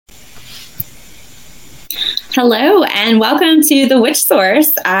Hello and welcome to The Witch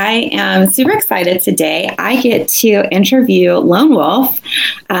Source. I am super excited today. I get to interview Lone Wolf,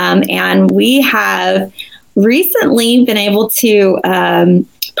 and we have recently been able to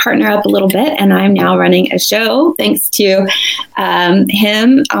partner up a little bit, and I'm now running a show thanks to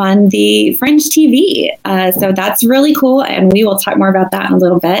him on the Fringe TV. So that's really cool, and we will talk more about that in a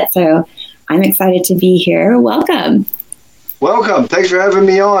little bit. So I'm excited to be here. Welcome. Welcome. Thanks for having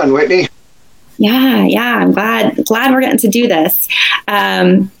me on, Whitney. Yeah. I'm glad we're getting to do this.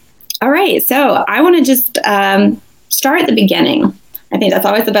 All right. So I want to just start at the beginning. I think that's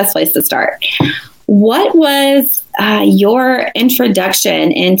always the best place to start. What was your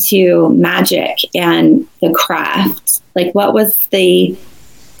introduction into magic and the craft? Like, what was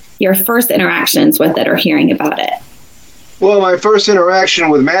your first interactions with it or hearing about it? Well, my first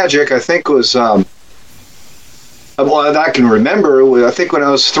interaction with magic, I think, was I can remember, I think when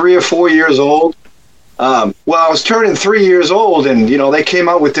I was 3 or 4 years old. I was turning 3 years old, and, they came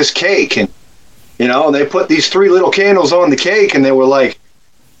out with this cake, and, they put these 3 little candles on the cake, and they were like,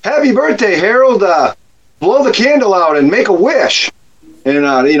 "Happy birthday, Harold, blow the candle out and make a wish." And,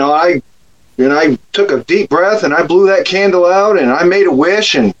 I took a deep breath, and I blew that candle out, and I made a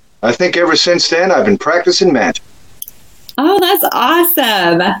wish, and I think ever since then, I've been practicing magic. Oh, that's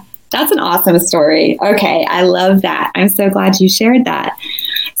awesome. That's an awesome story. Okay, I love that. I'm so glad you shared that.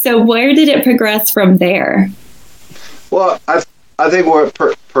 So where did it progress from there? Well, I think where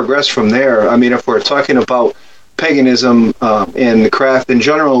it progressed from there, I mean, if we're talking about paganism and the craft in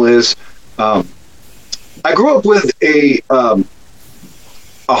general, is I grew up with a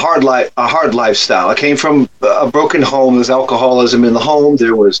hard lifestyle. I came from a broken home. There was alcoholism in the home.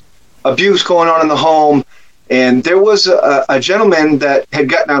 There was abuse going on in the home. And there was a gentleman that had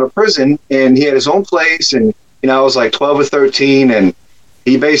gotten out of prison, and he had his own place. And, I was like 12 or 13, and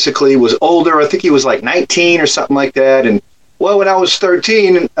he basically was older. I think he was like 19 or something like that. And, well, when I was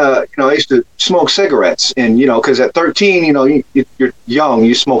 13, I used to smoke cigarettes. And, because at 13, you're young,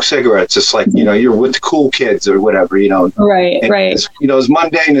 you smoke cigarettes. It's like, you're with the cool kids or whatever, Right, and, right. As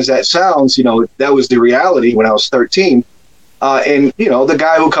mundane as that sounds, that was the reality when I was 13. And, the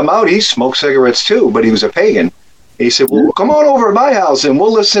guy who come out, he smoked cigarettes too, but he was a pagan. He said, "Well, come on over to my house and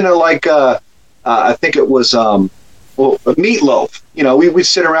we'll listen to I think it was Meatloaf." We'd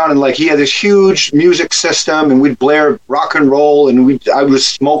sit around and he had this huge music system, and we'd blare rock and roll, and I would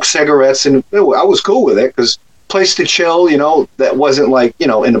smoke cigarettes, and I was cool with it because place to chill, that wasn't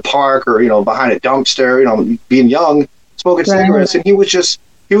in the park or, behind a dumpster, being young, smoking cigarettes. And he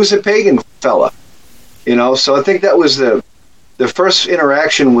was a pagan fella, so I think that was the first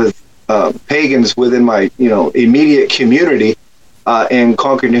interaction with pagans within my, immediate community in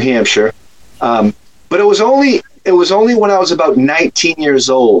Concord, New Hampshire. But it was only when I was about 19 years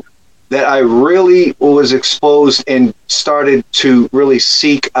old that I really was exposed and started to really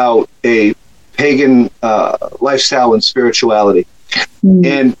seek out a pagan lifestyle and spirituality.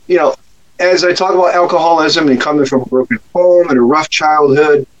 And, as I talk about alcoholism and coming from a broken home and a rough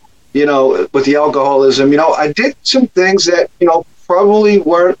childhood, with the alcoholism, I did some things that, probably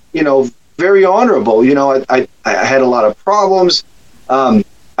weren't, very honorable. I had a lot of problems.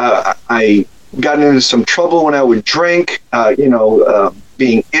 I got into some trouble when I would drink,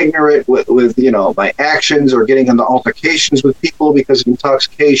 being ignorant with my actions or getting into altercations with people because of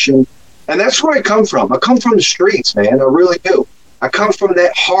intoxication. And that's where I come from. I come from the streets, man. I really do. I come from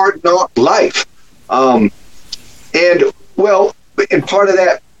that hard knock life. And part of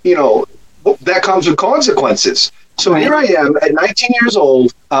that, that comes with consequences. So Here I am at 19 years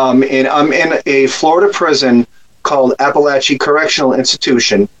old, and I'm in a Florida prison called Appalachia Correctional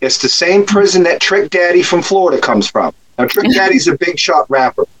Institution. It's the same prison that Trick Daddy from Florida comes from. Now, Trick Daddy's a big shot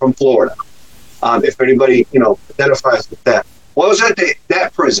rapper from Florida, if anybody, identifies with that. Well, I was at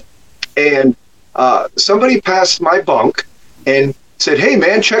that prison, and somebody passed my bunk and said, "Hey,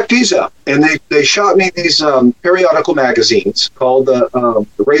 man, check these out." And they shot me these periodical magazines called the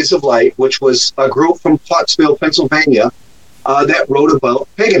Rays of Light, which was a group from Pottsville, Pennsylvania, that wrote about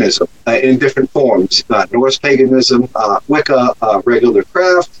paganism in different forms, Norse paganism, Wicca, regular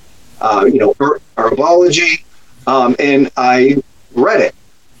craft, herbology. And I read it.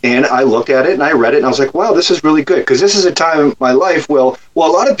 And I looked at it and I read it and I was like, wow, this is really good. Because this is a time in my life, a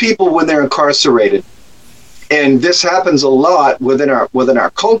lot of people when they're incarcerated, and this happens a lot within our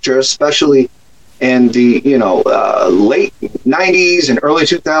culture, especially in the late 90s and early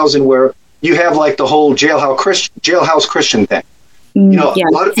 2000s, where you have the whole jailhouse Christian thing. Yes.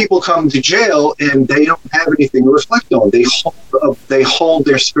 A lot of people come to jail and they don't have anything to reflect on. They hold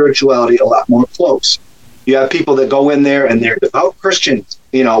their spirituality a lot more close. You have people that go in there and they're devout Christians,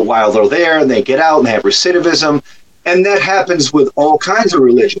 while they're there, and they get out and they have recidivism. And that happens with all kinds of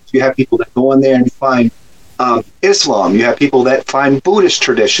religions. You have people that go in there and find Islam. You have people that find Buddhist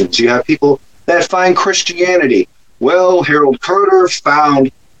traditions. You have people that find Christianity. Well, Harold Carter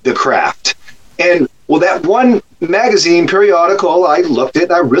found The Craft. And, well, that one magazine periodical, I looked at,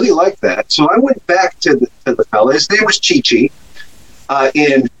 and I really liked that. So I went back to the fella. His name was Chi-Chi.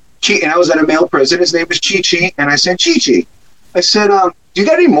 And I was at a male prison. His name was Chi-Chi. And I said, Chi-Chi, I said, do you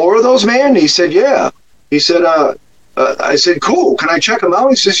got any more of those, man? And he said, yeah. He said, I said, cool. Can I check them out?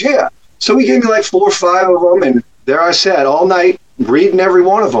 He says, yeah. So he gave me like 4 or 5 of them. And there I sat all night reading every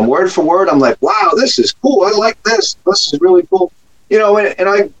one of them, word for word. I'm like, wow, this is cool. I like this. This is really cool. And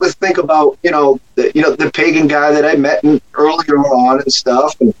I would think about, the pagan guy that I met earlier on and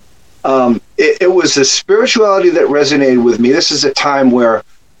stuff. And it was the spirituality that resonated with me. This is a time where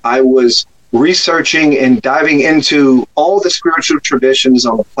I was researching and diving into all the spiritual traditions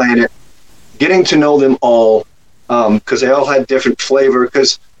on the planet, getting to know them all, because they all had different flavor.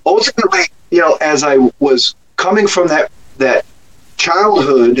 Because ultimately, as I was coming from that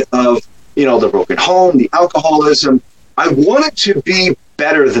childhood of, the broken home, the alcoholism, I wanted to be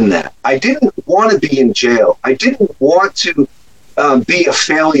better than that. I didn't want to be in jail. I didn't want to be a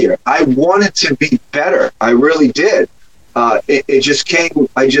failure. I wanted to be better. I really did. It just came.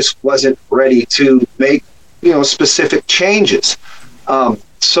 I just wasn't ready to make, specific changes.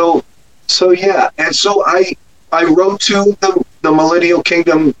 So yeah. And so I wrote to the Millennial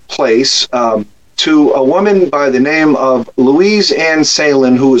Kingdom place, to a woman by the name of Louise Ann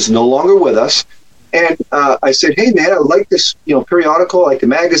Salin, who is no longer with us. And I said, hey, man, I like this, periodical, I like the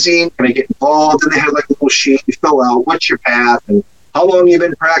magazine. Can I get involved? And they had like a little sheet. You fill out, what's your path and how long you've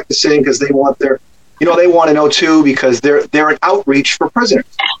been practicing? Because they want they want to know, too, because they're an outreach for prisoners.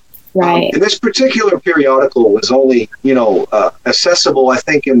 Right. And this particular periodical was only, accessible, I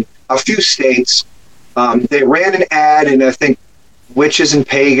think, in a few states. They ran an ad in, I think, Witches and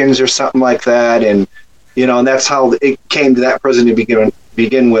Pagans or something like that. And, and that's how it came to that prison to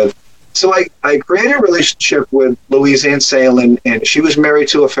begin with. So I created a relationship with Louise Ann Salin, and she was married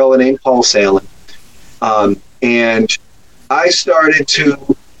to a fellow named Paul Salin. And I started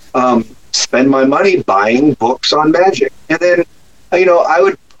to spend my money buying books on magic. And then,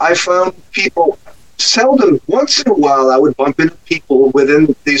 I found people seldom, once in a while, I would bump into people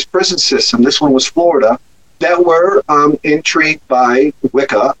within these prison systems. This one was Florida, that were intrigued by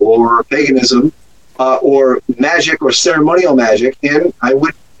Wicca or paganism or magic or ceremonial magic. And I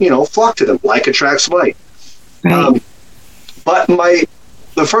would, flock to them. Like attracts like. Right. But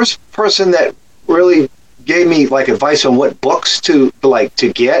the first person that really gave me like advice on what books to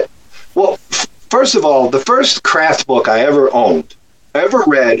get. Well, first of all, the first craft book I ever owned, ever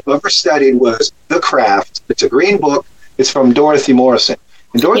read, ever studied was The Craft. It's a green book. It's from Dorothy Morrison.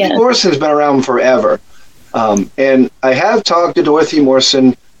 And Dorothy Morrison's been around forever. And I have talked to Dorothy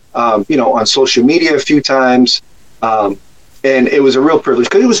Morrison, on social media a few times. And it was a real privilege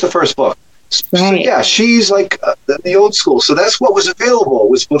because it was the first book. Right. So yeah, she's like the old school. So that's what was available,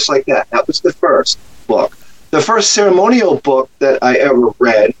 was books like that. That was the first book. The first ceremonial book that I ever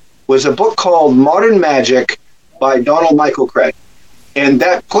read was a book called Modern Magic by Donald Michael Craig. And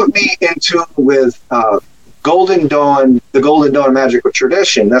that put me into with Golden Dawn, the Golden Dawn magical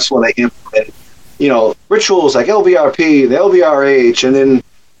tradition. That's when I implemented, rituals like LVRP, the LVRH, and then,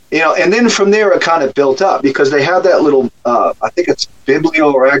 and then from there it kind of built up because they have that little, I think it's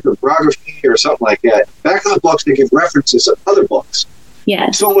bibliography or something like that. Back of the books, they give references of other books.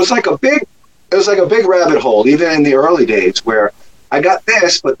 Yes. So it was like a big rabbit hole, even in the early days, where I got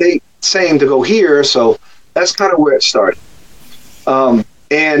this, but they saying to go here. So that's kind of where it started.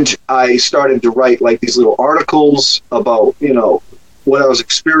 And I started to write like these little articles about, what I was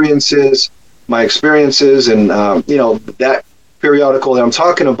my experiences, and, that periodical that I'm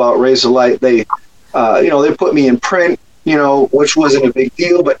talking about, Raise the Light, they put me in print, which wasn't a big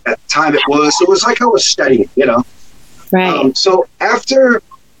deal, but at the time it was. So it was like I was studying, Right. So after,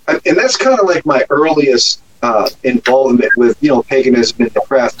 and that's kind of like my earliest involvement with, paganism and the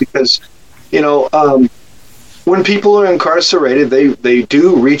craft, because, when people are incarcerated, they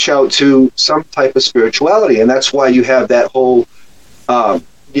do reach out to some type of spirituality. And that's why you have that whole,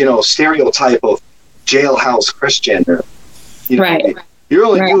 stereotype of jailhouse Christian. Or, right. You're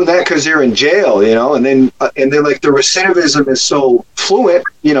only doing that because you're in jail, and then like the recidivism is so fluent,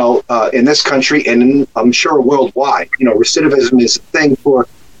 in this country and I'm sure worldwide. Recidivism is a thing for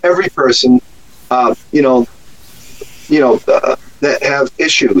every person, that have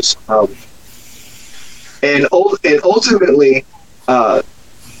issues. And ultimately, the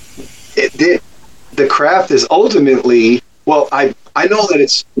craft is ultimately, well, I know that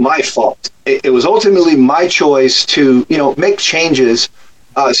it's my fault. It was ultimately my choice to, make changes,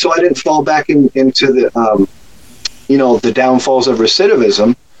 so I didn't fall back into the, the downfalls of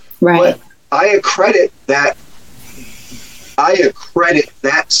recidivism. Right. But I accredit that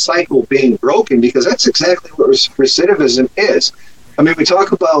cycle being broken, because that's exactly what recidivism is. I mean, we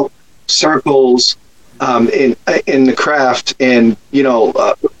talk about circles in the craft, and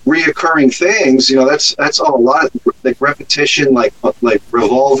reoccurring things. That's all a lot of like repetition, like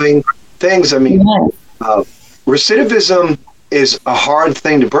revolving things. I mean, recidivism is a hard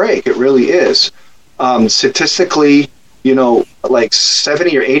thing to break. It really is. Statistically, like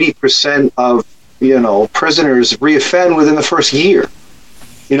 70 or 80% of prisoners reoffend within the first year.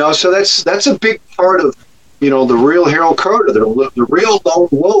 So that's a big part of the real hero code. The real lone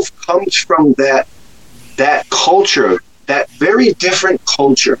wolf comes from that culture, that very different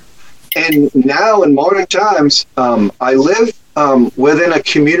culture. And now in modern times, I live within a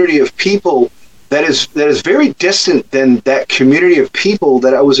community of people that is very distant than that community of people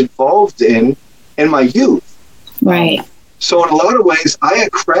that I was involved in my youth. Right. So in a lot of ways, I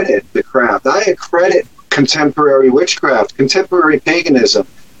accredit the craft. I accredit contemporary witchcraft, contemporary paganism,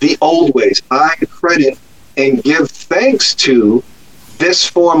 the old ways. I accredit and give thanks to this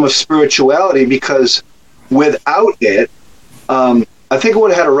form of spirituality, because without it, I think I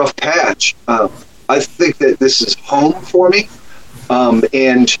would have had a rough patch. I think that this is home for me,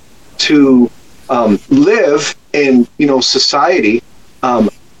 and to live in society.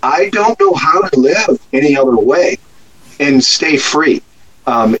 I don't know how to live any other way and stay free.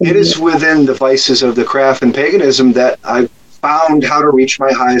 It is within the vices of the craft and paganism that I found how to reach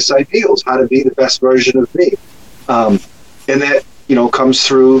my highest ideals, how to be the best version of me, and that comes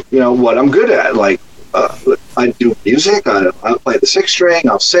through what I'm good at. Like I do music, I play the sixth string,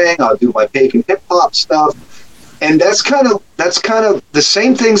 I'll sing, I'll do my pagan hip hop stuff, and that's kind of the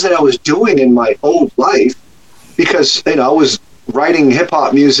same things that I was doing in my old life, because I was writing hip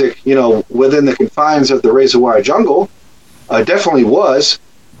hop music, within the confines of the razor wire jungle. Definitely was,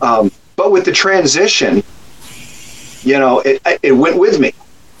 but with the transition, it went with me.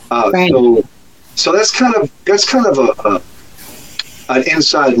 Right. So that's kind of an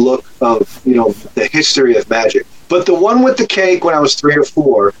inside look of the history of magic. But the one with the cake when I was 3 or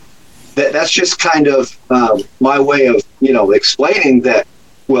 4, that's just kind of my way of explaining that.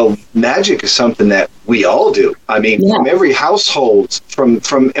 Well, magic is something that we all do. I mean, from every household,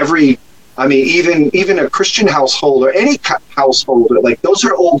 from every. I mean, even a Christian household or any household, like those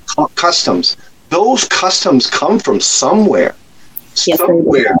are old customs. Those customs come from somewhere. Yes,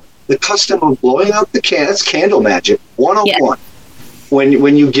 somewhere. The custom of blowing out the candle, that's candle magic, 101. Yes.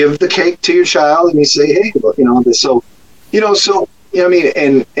 When you give the cake to your child and you say, hey, look, so I mean,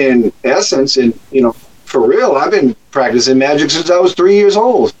 in essence, and for real, I've been practicing magic since I was 3 years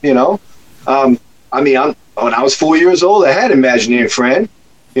old. I mean, when I was 4 years old, I had an imaginary friend.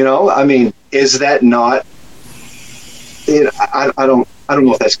 I mean, is that not? I don't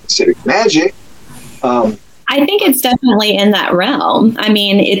know if that's considered magic. I think it's definitely in that realm. I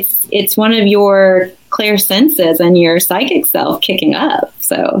mean, it's one of your clear senses and your psychic self kicking up.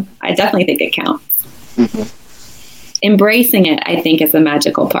 So I definitely think it counts. Mm-hmm. Embracing it, I think, is the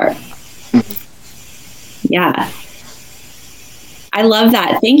magical part. Mm-hmm. Yeah. I love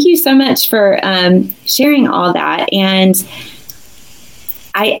that. Thank you so much for sharing all that. And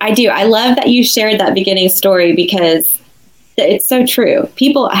I do. I love that you shared that beginning story, because it's so true.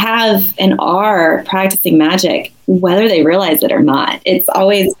 People have and are practicing magic, whether they realize it or not. It's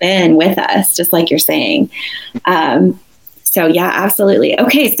always been with us, just like you're saying. So yeah, absolutely.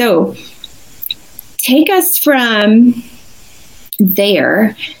 Okay. So take us from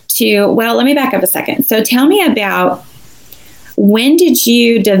there to, well, let me back up a second. So tell me about, when did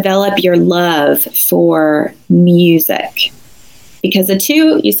you develop your love for music? Because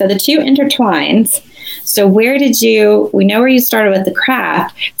you said the two intertwined. So we know where you started with the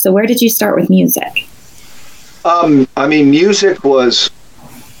craft. So where did you start with music? I mean, music was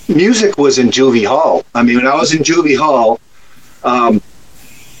in juvie hall. I mean, when I was in juvie hall,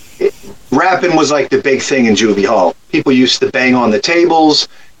 rapping was like the big thing in juvie hall. People used to bang on the tables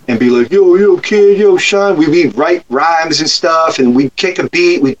and be like, yo, kid, yo, Sean. We'd write rhymes and stuff, and we'd kick a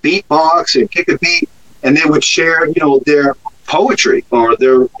beat, we'd beatbox and kick a beat, and they would share, their poetry or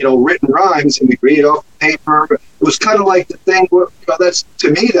their, written rhymes, and we'd read it off the paper. It was kind of like the thing where, that's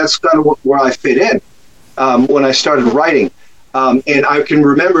kind of where I fit in when I started writing. And I can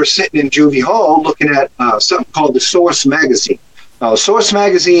remember sitting in juvie hall looking at something called the Source magazine. Source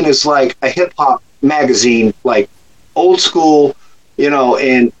magazine is like a hip hop magazine, like old school,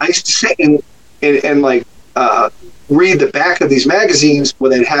 and I used to sit and like read the back of these magazines where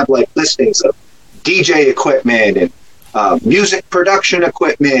they'd have like listings of DJ equipment and music production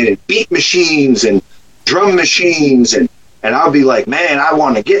equipment and beat machines and drum machines, and I'll be like, man, I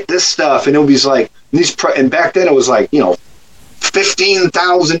want to get this stuff, and it would be like and back then it was like,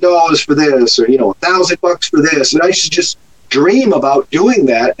 $15,000 for this, or $1,000 for this, and I used to just dream about doing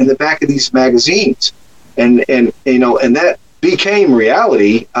that in the back of these magazines, and that became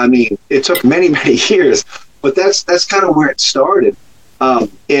reality. I mean, it took many years, but that's kind of where it started. And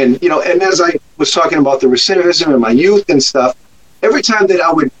as I was talking about the recidivism in my youth and stuff, every time that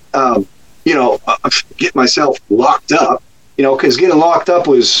I would get myself locked up, because getting locked up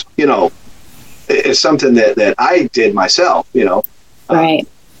was it's something that I did myself. Right.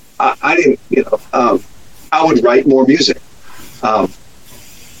 I didn't, I would write more music.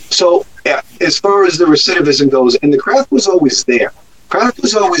 So as far as the recidivism goes, and the craft was always there.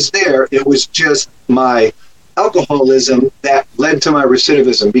 It was just my alcoholism that led to my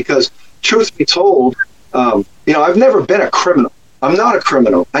recidivism, because truth be told, I've never been a criminal. I'm not a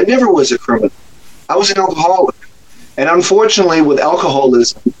criminal. I never was a criminal. I was an alcoholic. And unfortunately, with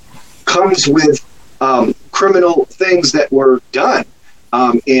alcoholism comes with criminal things that were done.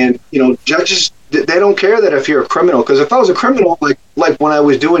 And judges, they don't care that if you're a criminal, because if I was a criminal, like when I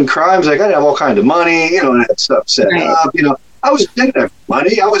was doing crimes, like I'd have all kinds of money, and I had stuff set up, I didn't have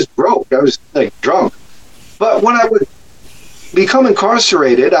money. I was broke. I was like drunk. But when I would become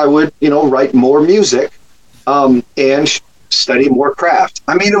incarcerated, I would, write more music and study more craft.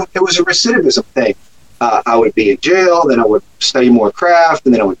 I mean, it was a recidivism thing. I would be in jail, then I would study more craft,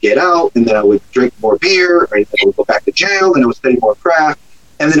 and then I would get out, and then I would drink more beer, and then I would go back to jail, and I would study more craft.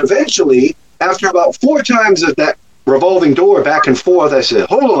 And then eventually, after about 4 times of that revolving door back and forth, I said,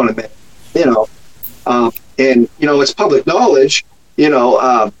 hold on a minute, and, it's public knowledge,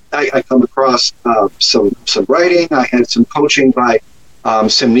 I come across some writing. I had some coaching by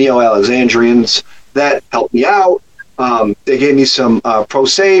some Neo-Alexandrians that helped me out. They gave me some pro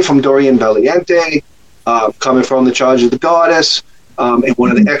se from Dorian Valiente, coming from The Charge of the Goddess. And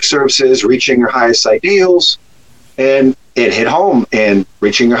one of the excerpts is Reaching Your Highest Ideals. And it hit home. And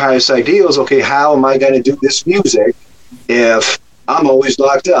Reaching Your Highest Ideals, okay, how am I going to do this music if I'm always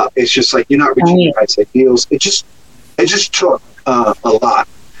locked up? It's just like, you're not reaching your highest ideals. It just took a lot.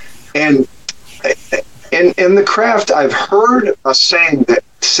 And in the craft, I've heard a saying that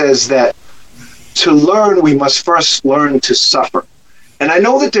says that to learn, we must first learn to suffer. And I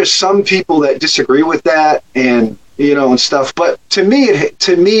know that there's some people that disagree with that and stuff, but to me it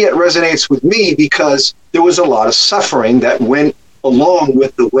resonates with me, because there was a lot of suffering that went along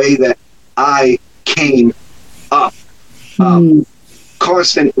with the way that I came up.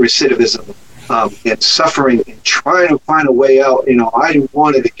 Constant recidivism and suffering and trying to find a way out. I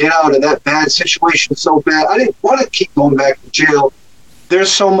wanted to get out of that bad situation so bad. I didn't want to keep going back to jail.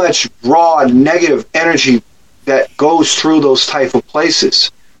 There's so much raw negative energy that goes through those type of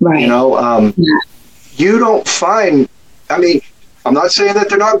places. Right. You don't find, I'm not saying that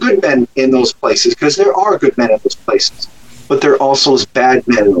they're not good men in those places, because there are good men in those places, but there also is bad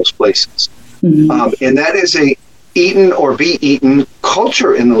men in those places. Mm-hmm. And that is a eaten or be eaten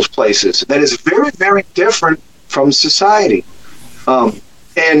culture in those places that is very, very different from society.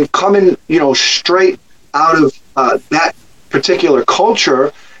 And coming, straight out of that particular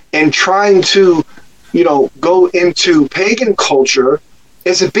culture and trying to, go into pagan culture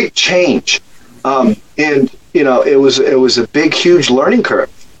is a big change. And, it was a big, huge learning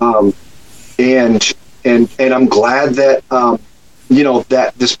curve. And I'm glad that,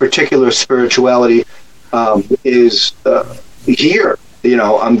 that this particular spirituality is here.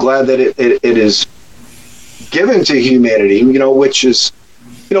 I'm glad that it is given to humanity, which is,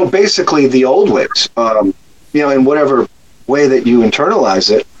 basically the old ways, in whatever way that you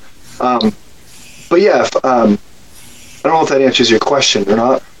internalize it. But yeah, I don't know if that answers your question or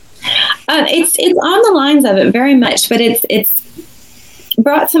not. It's on the lines of it very much, but it's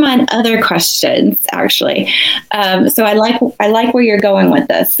brought to mind other questions, actually. So I like where you're going with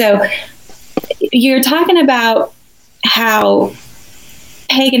this. So you're talking about how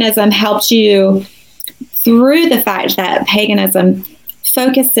paganism helped you through the fact that paganism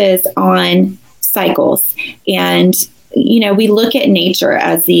focuses on cycles. And, we look at nature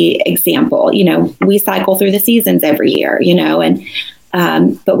as the example. We cycle through the seasons every year, and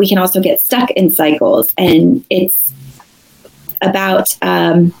but we can also get stuck in cycles. And it's about,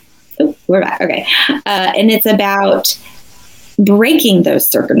 we're back. Okay. And it's about breaking those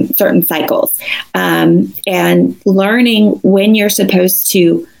certain cycles, and learning when you're supposed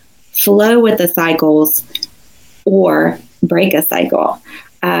to flow with the cycles or break a cycle.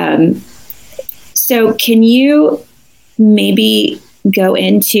 So can you maybe go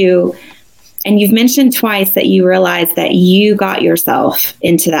into, and you've mentioned twice that you realized that you got yourself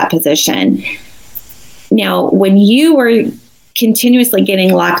into that position. Now, when you were continuously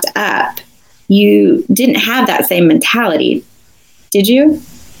getting locked up, you didn't have that same mentality, did you?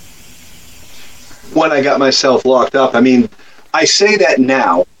 When I got myself locked up, I mean, I say that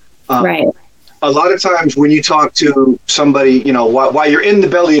now. Right. A lot of times when you talk to somebody, you know, while you're in the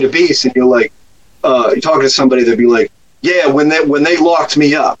belly of the beast and you're like, you're talking to somebody, they'll be like, yeah, when they locked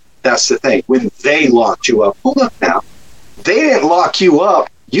me up, that's the thing. When they locked you up, hold up now. They didn't lock you up.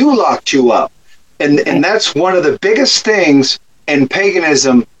 You locked you up. And that's one of the biggest things in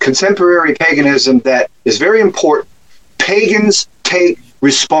paganism, contemporary paganism, that is very important. Pagans take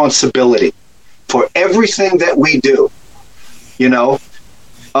responsibility for everything that we do, you know,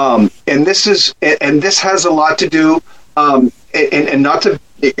 and this has a lot to do, and not to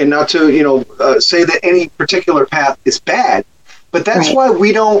you know say that any particular path is bad, but that's why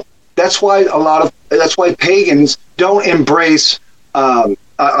we don't. That's why pagans don't embrace a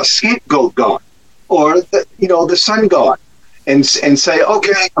scapegoat god or the sun god, and say,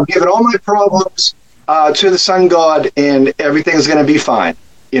 okay, I'm giving all my problems to the sun god and everything's going to be fine.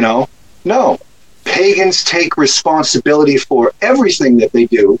 You know, no. Pagans take responsibility for everything that they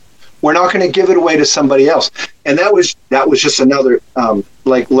do. We're not going to give it away to somebody else. And that was just another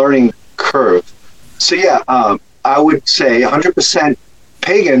learning curve. So yeah, I would say 100%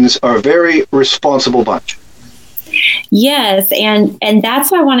 pagans are a very responsible bunch. Yes, and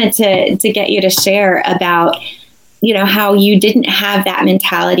that's why I wanted to get you to share about, you know, how you didn't have that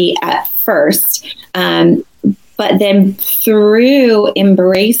mentality at first, but then through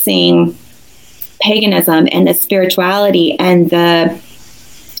embracing paganism and the spirituality and the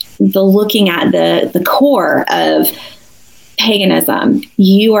looking at the core of paganism,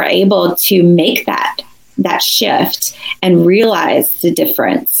 you are able to make that shift and realize the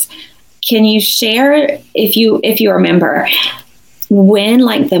difference. Can you share, if you remember, when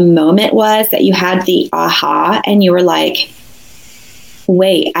like the moment was that you had the aha and you were like,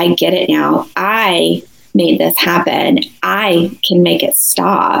 wait, I get it now. I made this happen. I can make it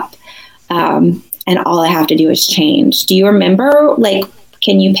stop. And all I have to do is change. Do you remember, like,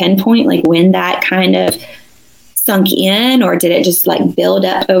 can you pinpoint like when that kind of sunk in, or did it just like build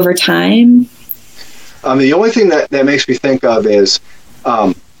up over time? The only thing that makes me think of is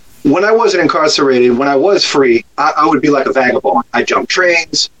when I wasn't incarcerated, when I was free, I would be like a vagabond. I'd jump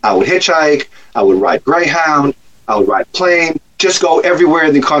trains, I would hitchhike, I would ride Greyhound, I would ride plane, just go everywhere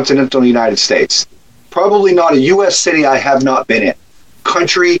in the continental United States. Probably not a U.S. city I have not been in.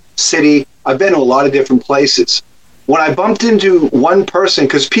 Country, city, I've been to a lot of different places. When I bumped into one person,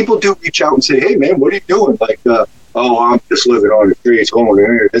 because people do reach out and say, hey, man, what are you doing? Like, oh, I'm just living on the streets, going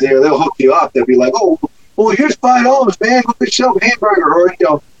here. They'll hook you up. They'll be like, oh, well, here's $5, man. Go get yourself a hamburger. Or, you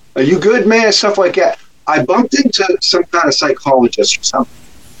know, are you good, man? Stuff like that. I bumped into some kind of psychologist or something.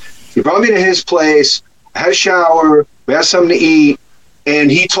 He brought me to his place. I had a shower. We had something to eat.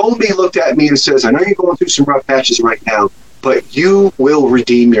 And he told me, looked at me and says, I know you're going through some rough patches right now, but you will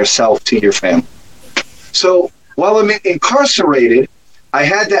redeem yourself to your family. So while I'm incarcerated, I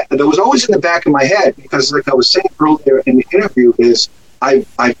had that was always in the back of my head, because like I was saying earlier in the interview, is I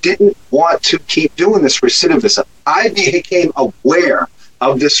didn't want to keep doing this recidivism. I became aware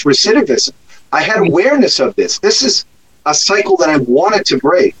of this recidivism. I had awareness of this. This is a cycle that I wanted to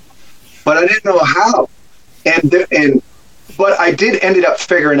break, but I didn't know how. But I did ended up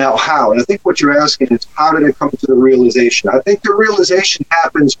figuring out how. And I think what you're asking is, how did I come to the realization? I think the realization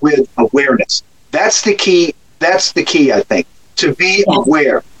happens with awareness. That's the key. That's the key, I think, to be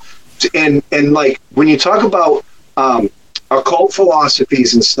aware. And like when you talk about occult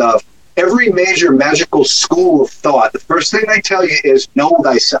philosophies and stuff, every major magical school of thought, the first thing they tell you is know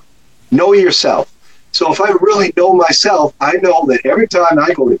thyself, know yourself. So if I really know myself, I know that every time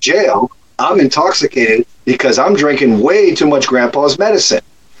I go to jail, I'm intoxicated because I'm drinking way too much grandpa's medicine.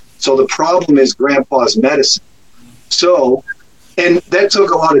 So the problem is grandpa's medicine. So, and that took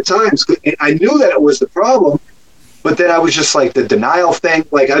a lot of time. I knew that it was the problem, but then I was just like the denial thing.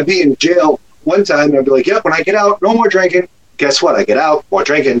 Like I'd be in jail one time and I'd be like, yep, when I get out, no more drinking. Guess what? I get out, more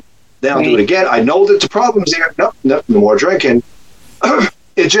drinking. Then I'll do it again. I know that the problem's there. No, no more drinking.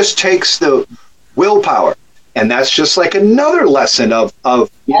 It just takes the willpower. And that's just like another lesson of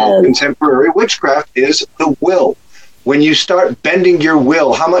contemporary witchcraft is the will. When you start bending your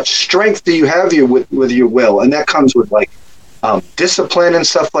will, how much strength do you have with your will? And that comes with like discipline and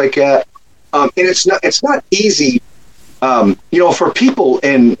stuff like that. And it's not easy, for people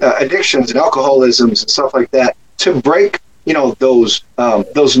in addictions and alcoholisms and stuff like that to break, those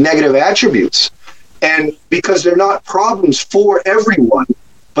negative attributes. And because they're not problems for everyone,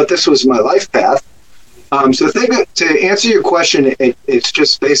 but this was my life path. So to answer your question, it's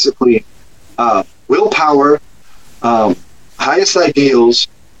just basically willpower, highest ideals,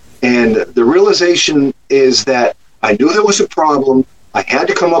 and the realization is that I knew there was a problem. I had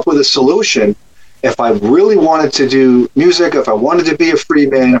to come up with a solution. If I really wanted to do music, if I wanted to be a free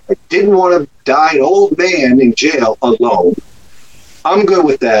man, if I didn't want to die an old man in jail alone, I'm good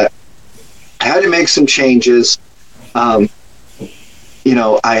with that. I had to make some changes. I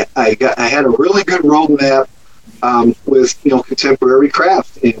had a really good roadmap with contemporary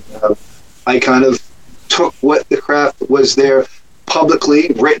craft, and I kind of took what the craft was there publicly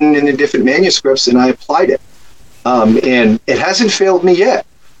written in the different manuscripts, and I applied it. And it hasn't failed me yet.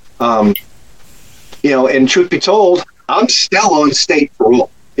 And truth be told, I'm still on state parole.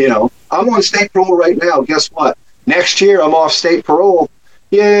 I'm on state parole right now. Guess what? Next year, I'm off state parole.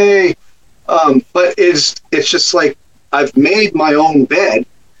 Yay! But it's just like I've made my own bed.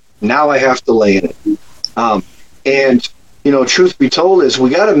 Now I have to lay in it. And truth be told is we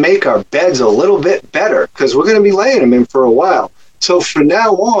got to make our beds a little bit better because we're going to be laying them in for a while. So from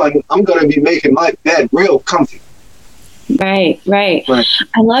now on, I'm going to be making my bed real comfy. Right. I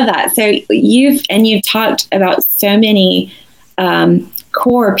love that. So you've talked about so many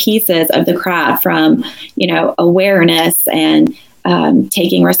core pieces of the craft, from awareness and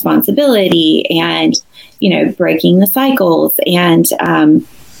taking responsibility and breaking the cycles and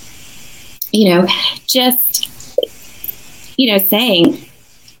just saying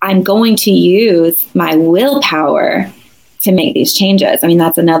I'm going to use my willpower to make these changes. I mean,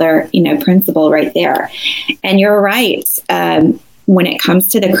 that's another, principle right there. And you're right. When it comes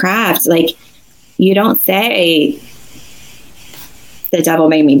to the craft, like, you don't say the devil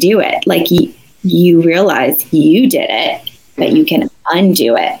made me do it. Like, you realize you did it, but you can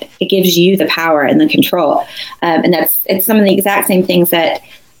undo it. It gives you the power and the control. And it's some of the exact same things that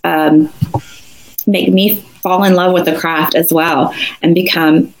make me fall in love with the craft as well and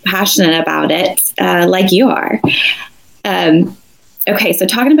become passionate about it, like you are. Okay, so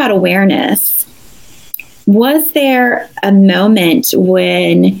talking about awareness, was there a moment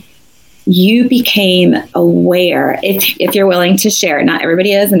when you became aware, if you're willing to share? Not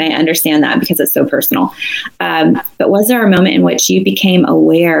everybody is, and I understand that because it's so personal. But was there a moment in which you became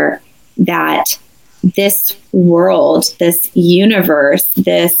aware that this world, this universe,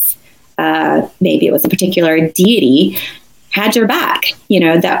 this maybe it was a particular deity, had your back,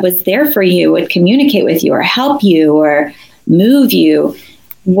 that was there for you, would communicate with you or help you or move you?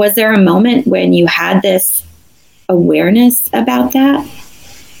 Was there a moment when you had this awareness about that?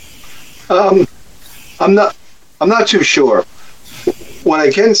 I'm not too sure. What I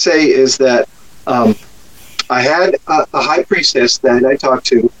can say is that I had a high priestess that I talked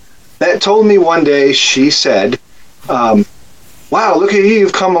to that told me one day, she said, wow, look at you,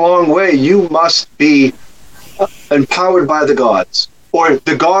 you've come a long way. You must be empowered by the gods, or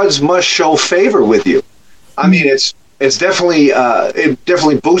the gods must show favor with you. I mean, it's definitely, it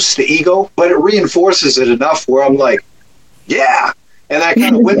definitely boosts the ego, but it reinforces it enough where I'm like, yeah, and I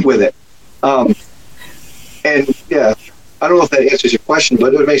kind of went with it. And yeah, I don't know if that answers your question,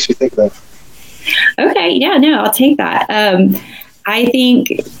 but it makes me think about it. Okay, yeah, no, I'll take that. I think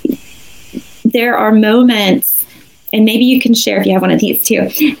there are moments, and maybe you can share if you have one of these too,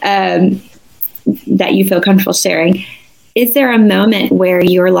 that you feel comfortable sharing. Is there a moment where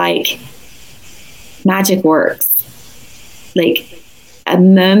you're like, magic works? Like a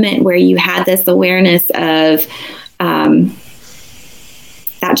moment where you had this awareness of,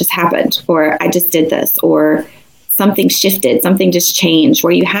 that just happened, or I just did this, or something shifted, something just changed,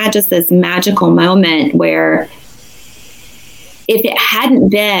 where you had just this magical moment where if it hadn't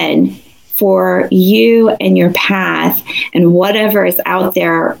been for you and your path and whatever is out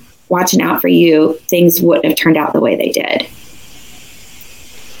there watching out for you, things wouldn't have turned out the way they did?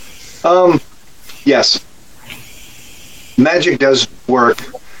 Yes. Magic does work.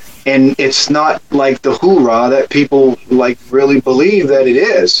 And it's not like the hoorah that people like really believe that it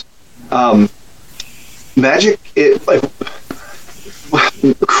is. Magic, like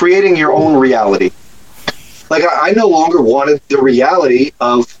creating your own reality. Like I no longer wanted the reality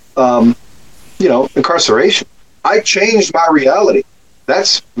of, incarceration. I changed my reality.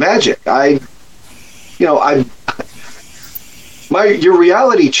 That's magic. Your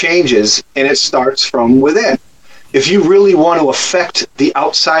reality changes, and it starts from within. If you really want to affect the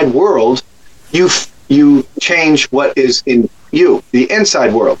outside world, you change what is in you, the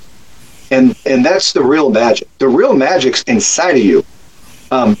inside world, and that's the real magic. The real magic's inside of you.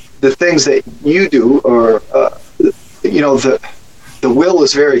 The things that you do, or the will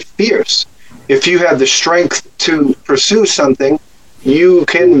is very fierce. if you have the strength to pursue something, you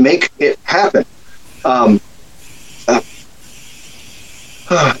can make it happen. And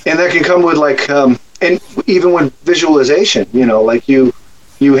that can come with and even with visualization, like you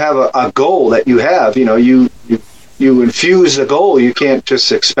have a goal that you have, you infuse the goal. You can't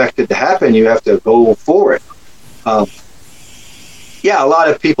just expect it to happen. You have to go for it. A lot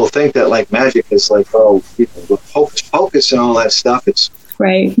of people think that like magic is like, hocus pocus and all that stuff. It's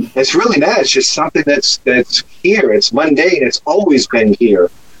right. It's really not. It's just something that's here. It's mundane. It's always been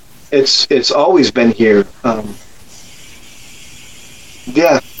here. It's always been here.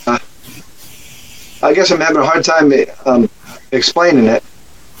 I guess I'm having a hard time explaining it.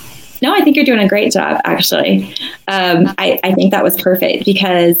 No, I think you're doing a great job, actually. I think that was perfect,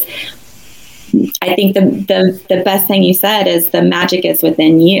 because I think the best thing you said is the magic is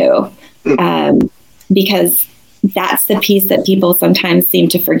within you, because that's the piece that people sometimes seem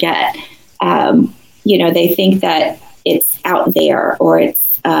to forget. They think that it's out there, or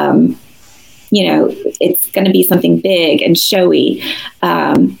it's, it's going to be something big and showy.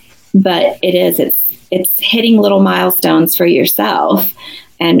 But it's hitting little milestones for yourself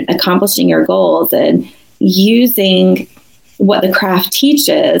and accomplishing your goals and using what the craft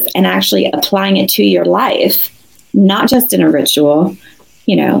teaches and actually applying it to your life, not just in a ritual,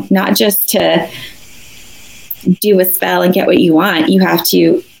 not just to do a spell and get what you want. You have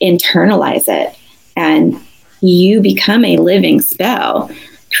to internalize it, and you become a living spell,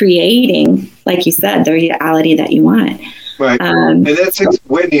 creating, like you said, the reality that you want. Right. And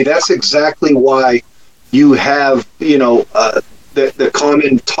Whitney, that's exactly why you have, the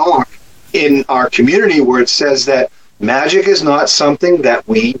common talk in our community where it says that magic is not something that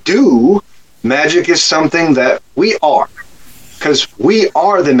we do. Magic is something that we are, because we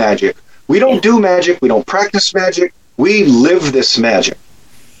are the magic. We don't do magic. We don't practice magic. We live this magic,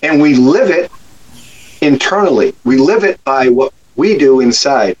 and we live it internally. We live it by what we do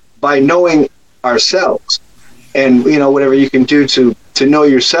inside, by knowing ourselves. And whatever you can do to know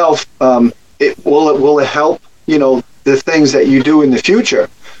yourself, it will help the things that you do in the future.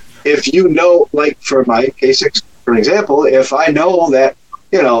 If like for my case, for example, if I know that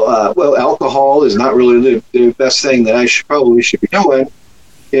alcohol is not really the best thing that I probably should be doing,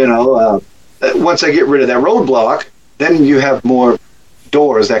 once I get rid of that roadblock, then you have more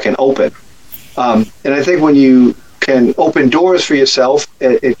doors that can open. And I think when you can open doors for yourself,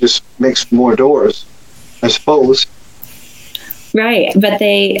 it just makes more doors, I suppose. Right. But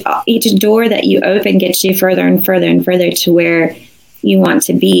each door that you open gets you further and further and further to where you want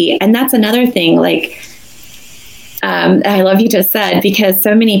to be. And that's another thing, I love you just said, because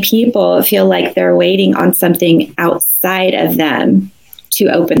so many people feel like they're waiting on something outside of them to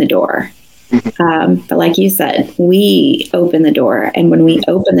open the door. But like you said, we open the door. And when we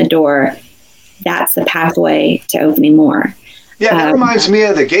open the door, that's the pathway to opening more. Yeah, that reminds me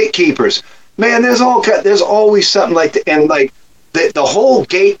of the gatekeepers. Man, there's always something like that. And like the whole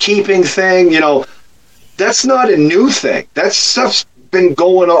gatekeeping thing, that's not a new thing. That stuff's been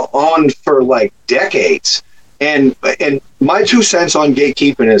going on for like decades. And my 2 cents on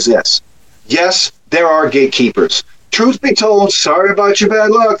gatekeeping is this. Yes, there are gatekeepers. Truth be told, sorry about your bad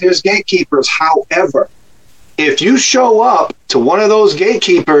luck, there's gatekeepers. However, if you show up to one of those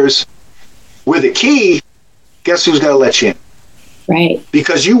gatekeepers with a key, guess who's got to let you in? Right.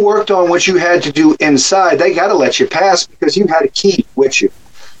 Because you worked on what you had to do inside, they got to let you pass because you had a key with you.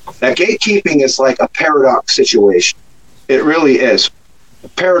 That gatekeeping is like a paradox situation. It really is. A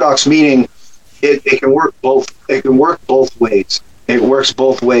paradox meaning it can work both. It can work both ways. It works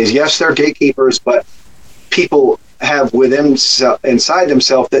both ways. Yes, they're gatekeepers, but people have within inside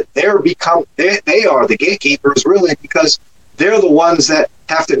themselves that they are the gatekeepers, really, because they're the ones that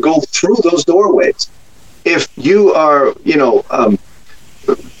have to go through those doorways. If you are,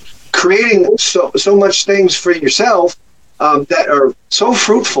 creating so much things for yourself that are so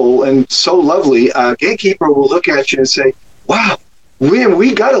fruitful and so lovely, a gatekeeper will look at you and say, "Wow,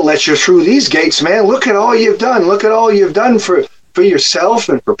 we got to let you through these gates, man. Look at all you've done. Look at all you've done for yourself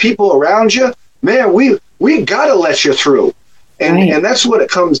and for people around you, man. We got to let you through." And right. And that's what it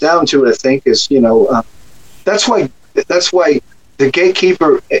comes down to. I think is that's why the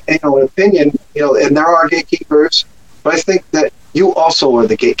gatekeeper, in opinion, and there are gatekeepers, but I think that you also are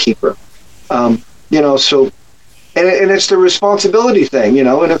the gatekeeper. So, and it's the responsibility thing,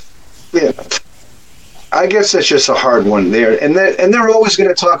 and if, I guess that's just a hard one there. And they're always going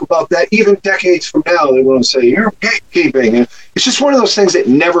to talk about that, even decades from now. They're going to say, "You're gatekeeping." And it's just one of those things that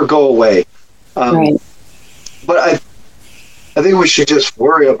never go away. Right. But I think we should just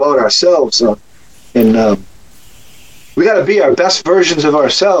worry about ourselves, and we got to be our best versions of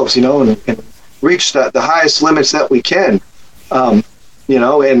ourselves, and reach the highest limits that we can. And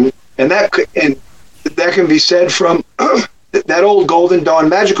that can be said from that old Golden Dawn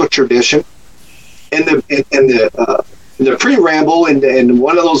magical tradition, and the preamble and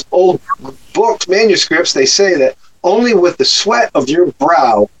one of those old book manuscripts. They say that only with the sweat of your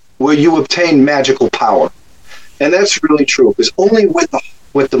brow will you obtain magical power, and that's really true. Because only with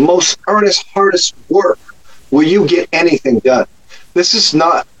the most earnest, hardest work will you get anything done. This is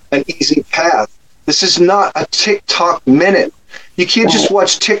not an easy path. This is not a TikTok minute. You can't just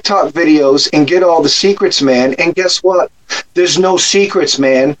watch TikTok videos and get all the secrets, man. And guess what? There's no secrets,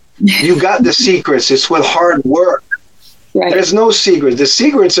 man. You got the secrets. It's with hard work. Right. There's no secrets. The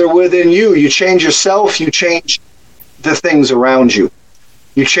secrets are within you. You change yourself. You change the things around you.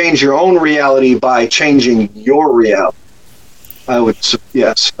 You change your own reality by changing your reality.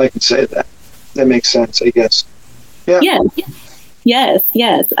 Yes, I can say that. That makes sense, I guess. Yeah. Yes.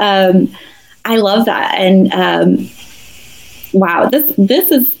 I love that. And wow, this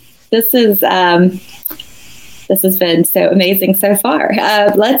has been so amazing so far.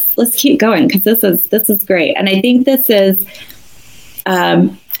 Let's keep going, because this is great, and I think this is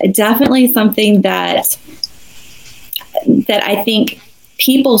definitely something that I think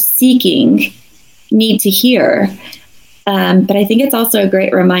people seeking need to hear. But I think it's also a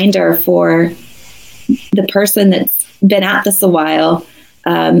great reminder for the person that's been at this a while,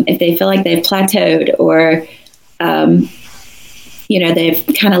 if they feel like they've plateaued or they've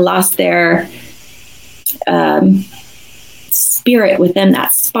kind of lost their spirit within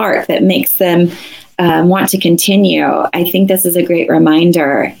that spark that makes them want to continue. I think this is a great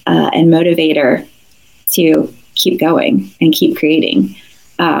reminder and motivator to keep going and keep creating.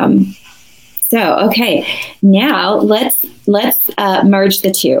 Okay, now let's merge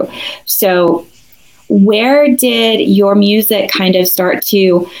the two. So where did your music kind of start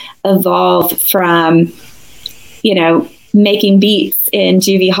to evolve from, making beats in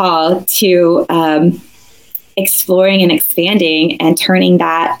Juvie Hall to exploring and expanding and turning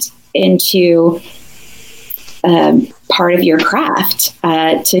that into part of your craft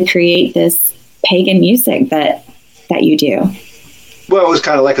to create this pagan music that you do? Well, it was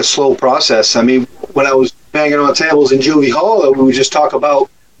kind of like a slow process. I mean, when I was banging on tables in Juvie Hall, we would just talk about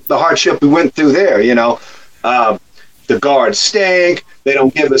the hardship we went through there. The guards stank. They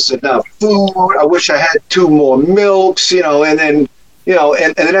don't give us enough food. I wish I had 2 more milks, and then,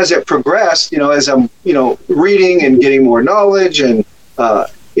 and then as it progressed, as I'm, reading and getting more knowledge and, I've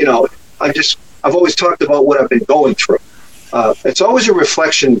always talked about what I've been going through. It's always a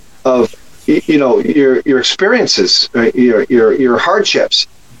reflection of, your experiences, your hardships,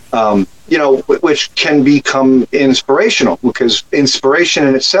 which can become inspirational, because inspiration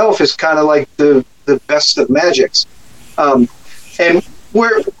in itself is kind of like the best of magics. And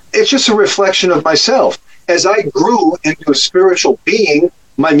it's just a reflection of myself. As I grew into a spiritual being,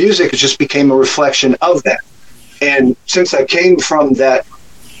 my music just became a reflection of that. And since I came from that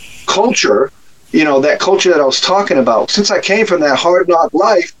culture, that culture that I was talking about, since I came from that hard knock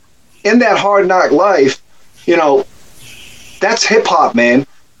life, in that hard knock life, that's hip hop, man.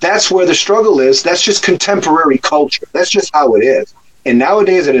 That's where the struggle is. That's just contemporary culture. That's just how it is. And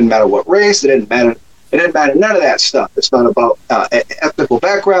nowadays, it didn't matter what race. It didn't matter. None of that stuff. It's not about ethnical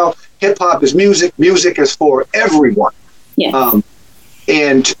background. Hip hop is music. Music is for everyone. Yeah.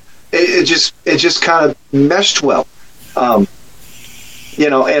 And it just kind of meshed well. And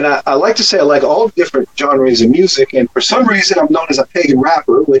I like to say I like all different genres of music. And for some reason, I'm known as a pagan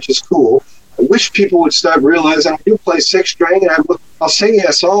rapper, which is cool. I wish people would start realizing I do play 6-string, and I'll sing you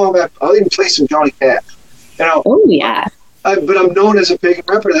a song. I'll even play some Johnny Cash. Oh yeah. But I'm known as a pagan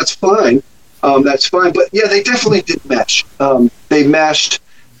rapper. That's fine. That's fine. But yeah, they definitely did mesh. They meshed,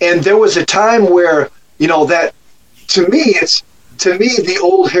 and there was a time where that to me the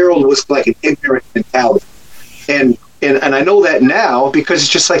old Harold was like an ignorant mentality, and I know that now because it's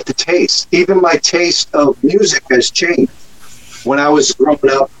just like the taste. Even my taste of music has changed. When I was growing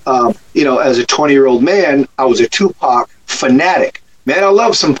up, as a 20-year-old man, I was a Tupac fanatic. Man, I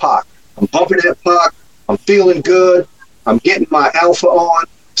love some Pac. I'm bumping that Pac. I'm feeling good. I'm getting my alpha on,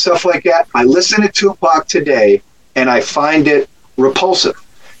 stuff like that. I listen to Tupac today, and I find it repulsive.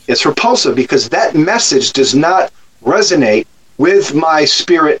 It's repulsive because that message does not resonate with my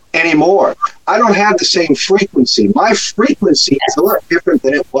spirit anymore. I don't have the same frequency. My frequency is a lot different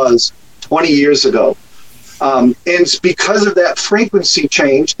than it was 20 years ago. And it's because of that frequency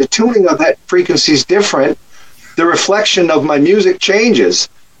change, the tuning of that frequency is different. The reflection of my music changes.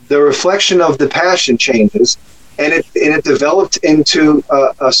 The reflection of the passion changes. And it developed into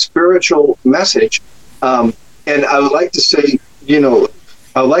a spiritual message. And I would like to say,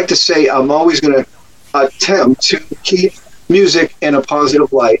 I like to say I'm always going to attempt to keep music in a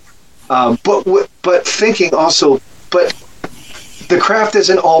positive light, but thinking also, but the craft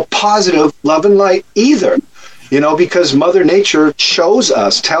isn't all positive love and light either, because Mother Nature tells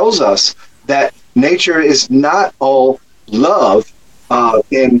us that nature is not all love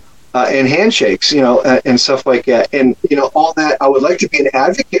and handshakes, and stuff like that. And, all that. I would like to be an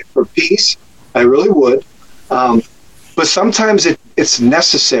advocate for peace. I really would. But sometimes it's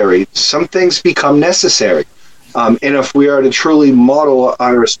necessary. Some things become necessary. And if we are to truly model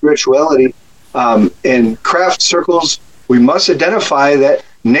our spirituality in craft circles, we must identify that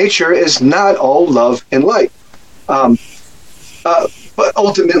nature is not all love and light. But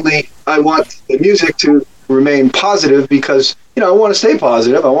ultimately, I want the music to remain positive because, I want to stay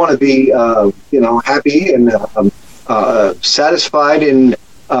positive. I want to be, happy and satisfied and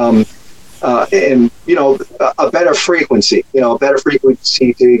a better frequency,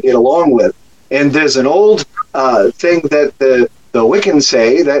 to get along with. And there's an old thing that the Wiccans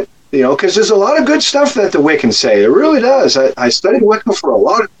say that, because there's a lot of good stuff that the Wiccans say. It really does. I studied Wicca for a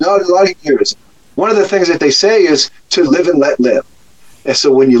lot of years. One of the things that they say is to live and let live. And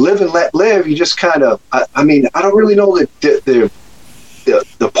so when you live and let live, you just kind of, I don't really know the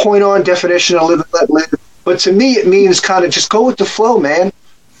point-on definition of live and let live, but to me it means kind of just go with the flow, man.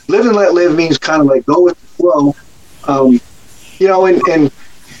 Live and let live means kind of like go with the flow, don't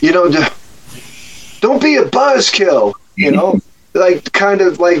be a buzzkill, like kind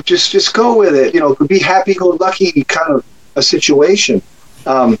of like just go with it, be happy-go-lucky kind of a situation.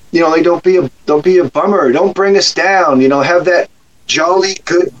 Like don't be a bummer, don't bring us down, have that jolly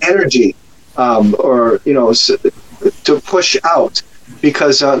good energy, or to push out,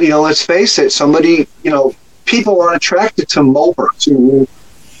 because let's face it, people aren't attracted to mopers.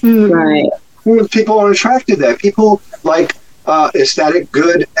 Right. People aren't attracted to that. People like ecstatic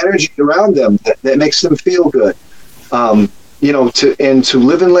good energy around them that makes them feel good. To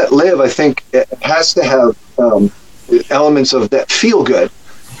live and let live, I think it has to have elements of that feel good.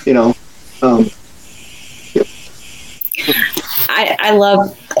 I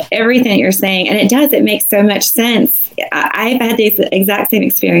love everything that you're saying, and it makes so much sense. I've had this exact same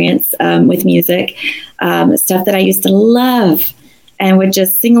experience with music, stuff that I used to love and would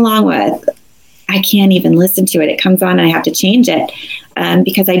just sing along with. I can't even listen to it. It comes on and I have to change it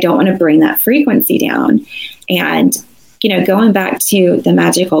because I don't want to bring that frequency down. And, going back to the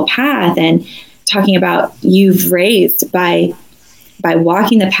magical path and talking about you've raised by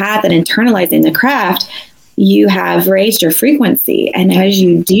walking the path and internalizing the craft, you have raised your frequency. And as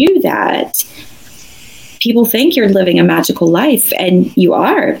you do that, people think you're living a magical life, and you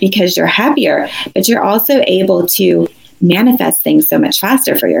are, because you're happier, but you're also able to manifest things so much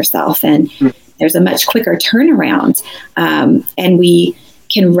faster for yourself. And there's a much quicker turnaround. And we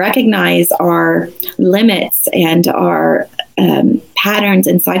can recognize our limits and our patterns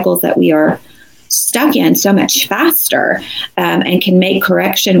and cycles that we are stuck in so much faster, and can make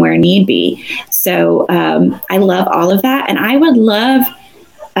correction where need be. So I love all of that. And I would love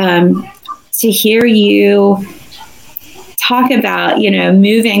to hear you talk about,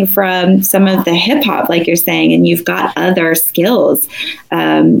 moving from some of the hip hop, like you're saying, and you've got other skills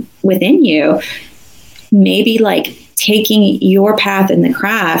within you, maybe like taking your path in the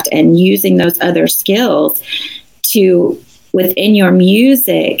craft and using those other skills to, within your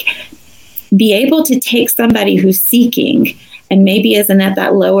music, be able to take somebody who's seeking and maybe isn't at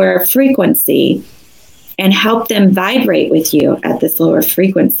that lower frequency and help them vibrate with you at this lower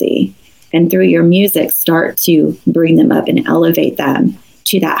frequency. And through your music, start to bring them up and elevate them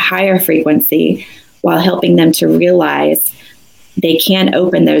to that higher frequency while helping them to realize they can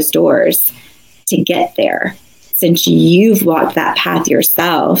open those doors to get there. Since you've walked that path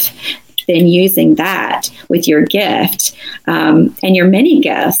yourself, then using that with your gift and your many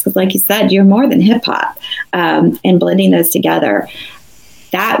gifts, because like you said, you're more than hip hop, and blending those together,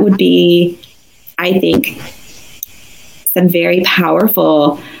 that would be, I think, some very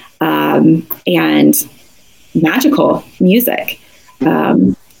powerful and magical music.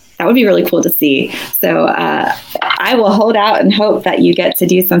 That would be really cool to see. So I will hold out and hope that you get to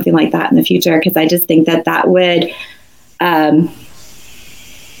do something like that in the future, because I just think that would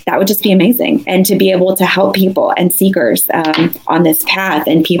just be amazing. And to be able to help people and seekers on this path,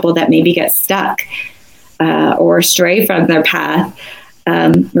 and people that maybe get stuck or stray from their path,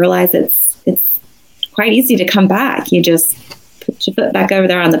 realize it's quite easy to come back. You just put your foot back over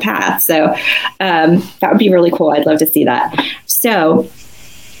there on the path. So that would be really cool. I'd love to see that. So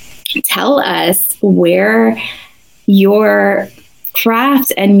tell us where your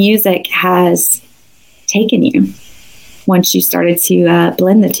craft and music has taken you. once you started to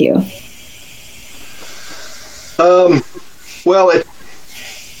blend the two? Well,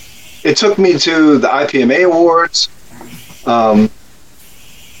 it took me to the IPMA Awards. I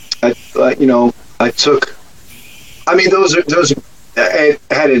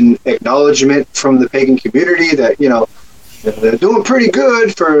had an acknowledgement from the pagan community that, they're doing pretty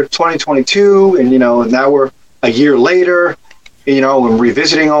good for 2022. And, now we're a year later, and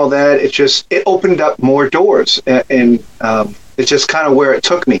revisiting all that, it opened up more doors, and it's just kind of where it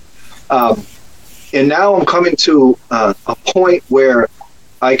took me. And now I'm coming to a point where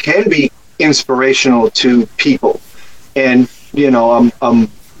I can be inspirational to people. And, I'm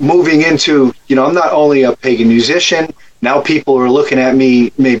moving into, I'm not only a pagan musician, now people are looking at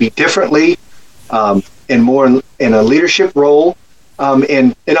me maybe differently, and more in a leadership role.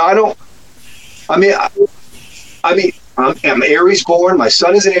 And I'm Aries born. My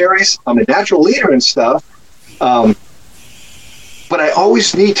son is an Aries. I'm a natural leader and stuff. But I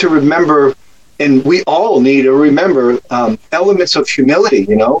always need to remember, and we all need to remember, elements of humility,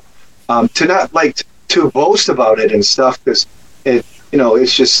 to not like to boast about it and stuff, because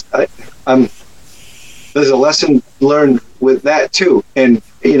it's just, there's a lesson learned with that too. And,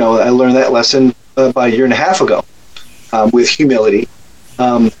 I learned that lesson about a year and a half ago, with humility.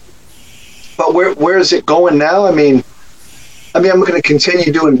 But where is it going now? I mean, I'm going to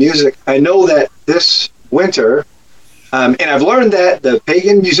continue doing music. I know that this winter, and I've learned that the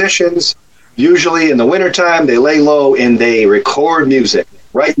pagan musicians, usually in the wintertime, they lay low and they record music,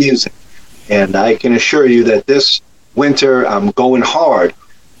 write music. And I can assure you that this winter, I'm going hard.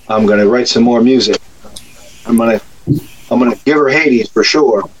 I'm going to write some more music. I'm going to give her Hades for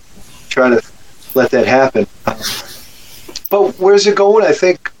sure. Try to let that happen. But where's it going? I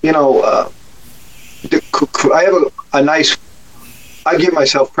think, I have a nice, I give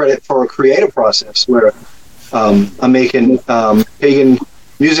myself credit for a creative process where I'm making pagan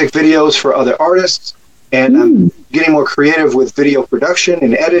music videos for other artists, and I'm getting more creative with video production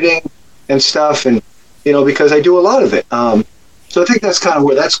and editing and stuff, and because I do a lot of it. So I think that's kind of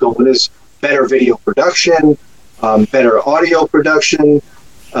where that's going, is better video production, better audio production.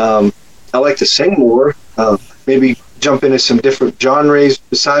 I like to sing more, maybe jump into some different genres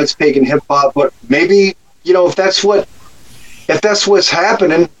besides pagan hip hop, but maybe, if that's what's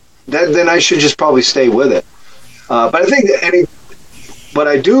happening, then I should just probably stay with it. But I think but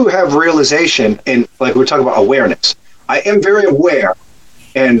I do have realization, and like we're talking about awareness. I am very aware,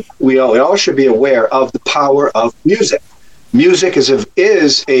 and we all should be aware of the power of music. Music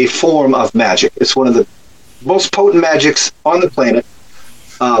is a form of magic. It's one of the most potent magics on the planet,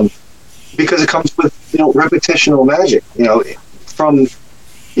 because it comes with repetitional magic. From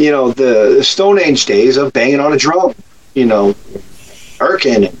the Stone Age days of banging on a drum,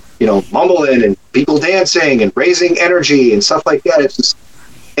 irking and mumbling and people dancing and raising energy and stuff like that. It's just,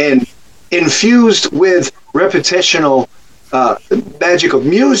 and infused with repetitional magic of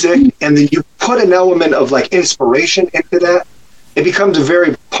music, and then you put an element of like inspiration into that, it becomes a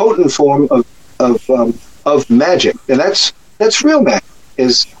very potent form of magic. And that's real magic,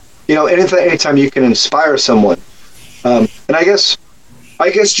 is anytime you can inspire someone. And I guess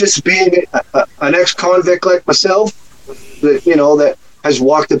just being an ex-convict like myself, that has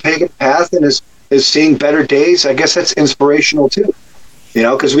walked the pagan path and is seeing better days, I guess that's inspirational too.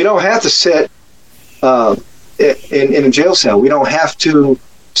 Because we don't have to sit in a jail cell. We don't have to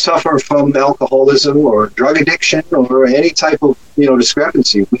suffer from alcoholism or drug addiction or any type of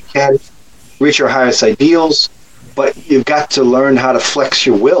discrepancy. We can reach our highest ideals, but you've got to learn how to flex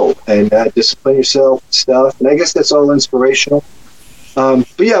your will and discipline yourself and stuff. And I guess that's all inspirational. But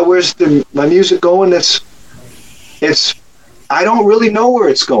yeah, where's my music going? I don't really know where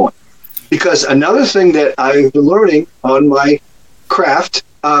it's going, because another thing that I've been learning on my craft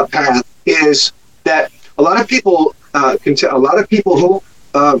path is that a lot of people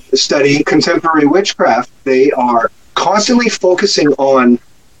who study contemporary witchcraft, they are constantly focusing on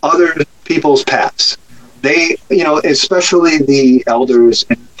other people's paths. They, especially the elders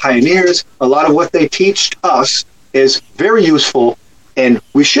and pioneers, a lot of what they teach us is very useful, and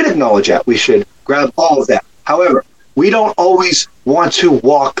we should acknowledge that. We should grab all of that. However, we don't always want to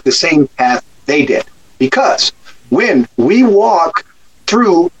walk the same path they did, because when we walk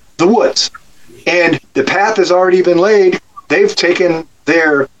through the woods and the path has already been laid, they've taken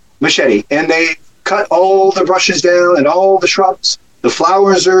their machete and they cut all the brushes down and all the shrubs. The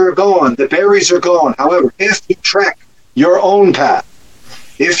flowers are gone. The berries are gone. However, if you track your own path,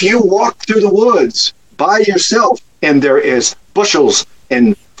 if you walk through the woods by yourself and there is bushels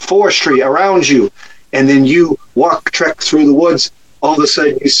and forestry around you, and then you trek through the woods, all of a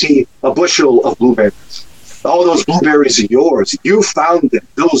sudden you see a bushel of blueberries. All those blueberries are yours. You found them.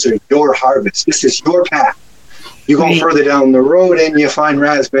 Those are your harvests. This is your path. You go further down the road and you find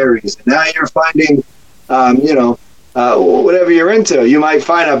raspberries. And now you're finding, whatever you're into. You might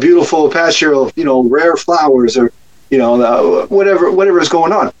find a beautiful pasture of, rare flowers or, whatever is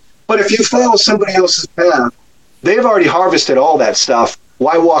going on. But if you follow somebody else's path, they've already harvested all that stuff.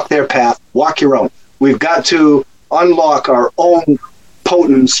 Why walk their path? Walk your own. We've got to unlock our own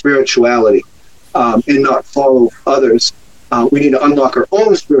potent spirituality and not follow others. We need to unlock our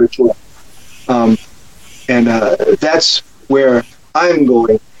own spirituality. And that's where I'm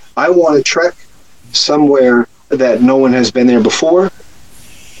going. I want to trek somewhere that no one has been there before.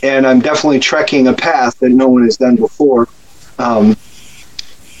 And I'm definitely trekking a path that no one has done before. My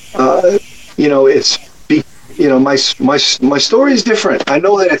story is different. I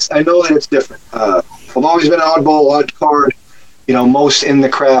know that it's different. I've always been an oddball, odd card. Most in the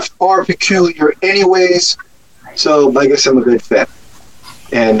craft are peculiar anyways. So I guess I'm a good fit.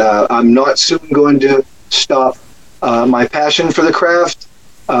 And I'm not soon going to stop my passion for the craft,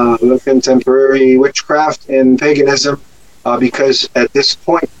 contemporary witchcraft and paganism, because at this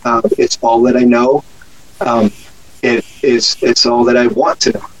point, it's all that I know. It's all that I want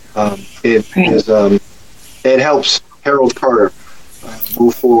to know. It helps Harold Carter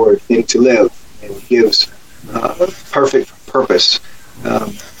move forward and to live, and gives perfect purpose.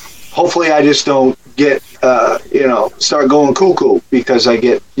 Hopefully, I just don't get start going cuckoo because I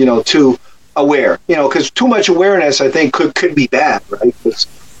get too aware. Because too much awareness, I think, could be bad, right? Because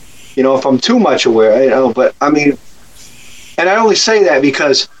if I'm too much aware, but I mean, and I only say that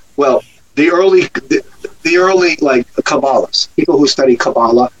because, well, the early like Kabbalists, people who study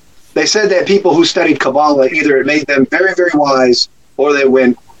Kabbalah, they said that people who studied Kabbalah, either it made them very, very wise or they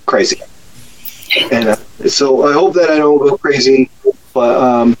went crazy. And so I hope that I don't go crazy.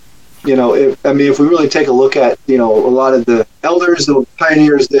 But, if we really take a look at, a lot of the elders, the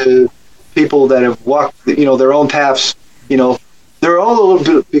pioneers, the people that have walked, their own paths, they're all a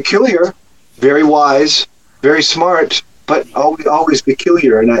little bit peculiar, very wise, very smart, but always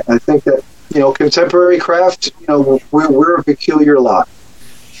peculiar. And I think that, contemporary craft, we're a peculiar lot.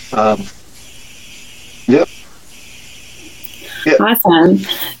 Yep. Awesome.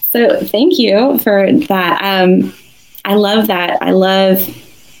 So thank you for that. I love that. I love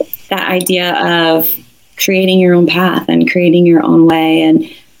that idea of creating your own path and creating your own way, and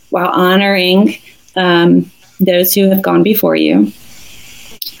while honoring those who have gone before you,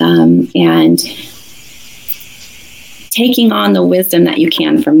 and taking on the wisdom that you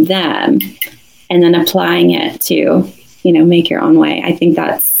can from them, and then applying it to, make your own way. I think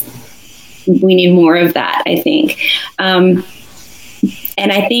we need more of that, I think. And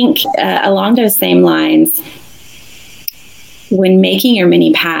I think along those same lines, when making your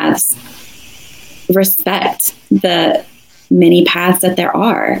many paths, respect the many paths that there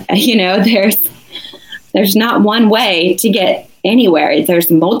are. There's not one way to get anywhere.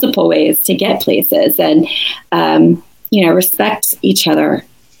 There's multiple ways to get places, and respect each other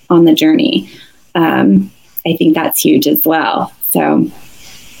on the journey. I think that's huge as well. So,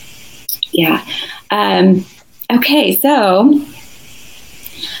 yeah. Okay, so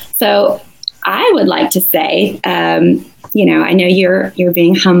I would like to say, I know you're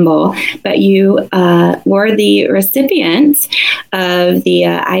being humble, but you were the recipient of the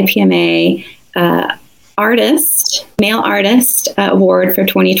IPMA Male Artist Award for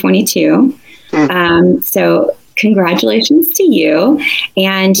 2022. So congratulations to you.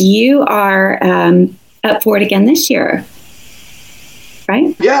 And you are up for it again this year,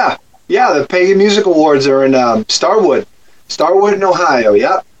 right? Yeah. The Pagan Music Awards are in Starwood in Ohio.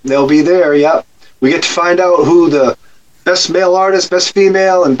 Yep. They'll be there. Yep. We get to find out who the best male artist, best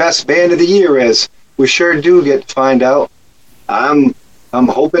female, and best band of the year is. We sure do get to find out. I'm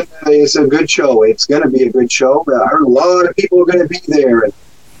hoping it's a good show. It's going to be a good show. I heard a lot of people are going to be there,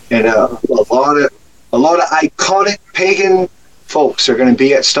 and a lot of iconic pagan folks are going to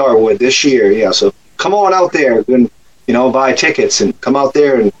be at Starwood this year. Yeah, so come on out there and buy tickets and come out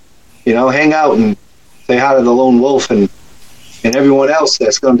there and hang out and say hi to the Lone Wolf and everyone else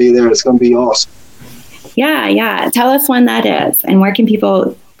that's going to be there. It's going to be awesome. Yeah. Tell us when that is, and where can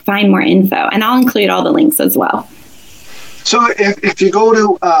people find more info? And I'll include all the links as well. So if you go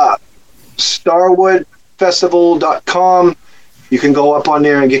to starwoodfestival.com, you can go up on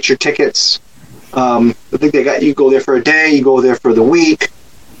there and get your tickets. I think you go there for a day, you go there for the week.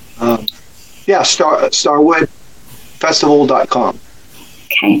 starwoodfestival.com.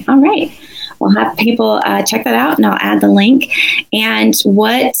 Okay, all right. We'll have people check that out, and I'll add the link. And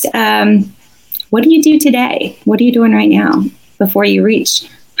what do you do today? What are you doing right now before you reach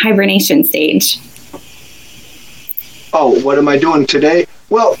hibernation stage? Oh, what am I doing today?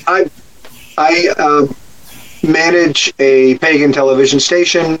 Well, I manage a pagan television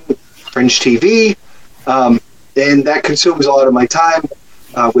station, Fringe TV, and that consumes a lot of my time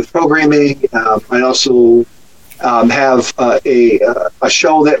with programming. I also have a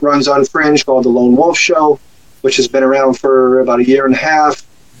show that runs on Fringe called The Lone Wolf Show, which has been around for about a year and a half,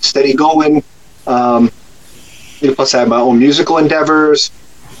 steady going. Plus, I have my own musical endeavors.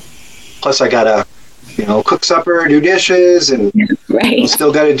 Plus, I gotta, cook supper, do dishes, and right.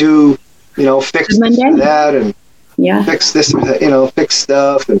 Still got to do, fix this or that, and fix this or that, fix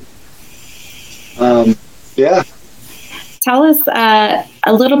stuff, and yeah. Tell us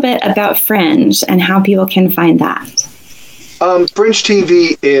a little bit about Fringe and how people can find that. Fringe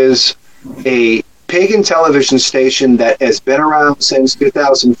TV is a pagan television station that has been around since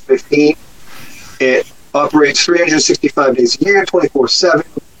 2015. It operates 365 days a year, 24/7.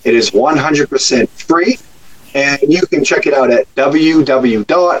 It is 100% free, and you can check it out at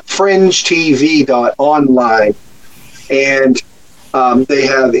www.fringetv.online. And they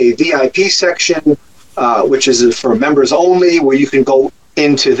have a VIP section, which is for members only, where you can go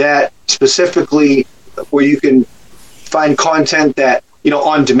into that specifically, where you can find content that,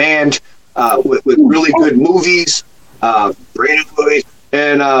 on demand, with really good movies, brand new movies,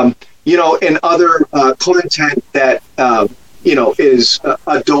 and, and other content that, is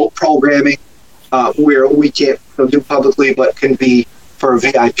adult programming, where we can't do publicly, but can be for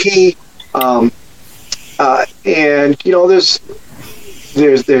VIP. And,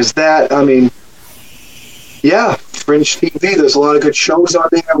 there's that. I mean, yeah, Fringe TV, there's a lot of good shows on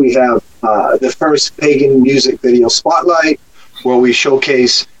there. We have the first pagan music video spotlight, where we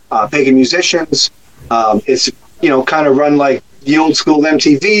showcase pagan musicians. It's, kind of run like the old school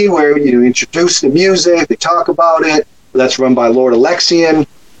MTV, where you introduce the music, they talk about it. That's run by Lord Alexian.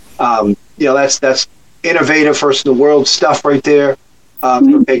 That's innovative, first in the world stuff right there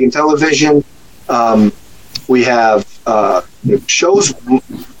for pagan television. We have shows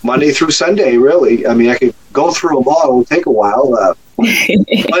Monday through Sunday, really. I mean, I could go through them all. It will take a while.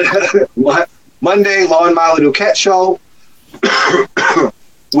 Monday, Law and Milo Duquette show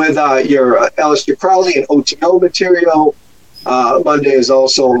with your Aleister Crowley and OTO material. Monday is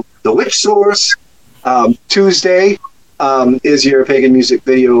also The Witch Source. Tuesday is your pagan music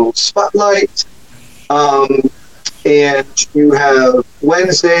video spotlight. And you have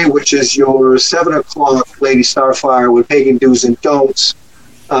Wednesday, which is your 7 o'clock Lady Starfire with Pagan Do's and Don'ts,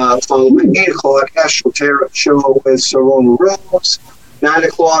 followed by 8 o'clock Astral Tarot Show with Sorona Rose. 9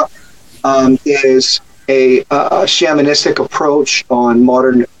 o'clock is a shamanistic approach on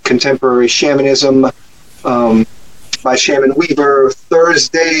modern contemporary shamanism by Shaman Weaver.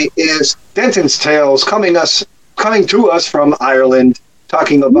 Thursday is Denton's Tales, coming to us from Ireland,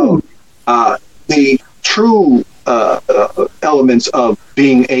 talking about the true elements of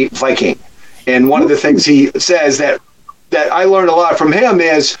being a Viking. And one of the things he says that I learned a lot from him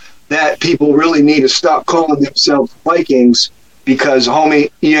is that people really need to stop calling themselves Vikings, because, homie,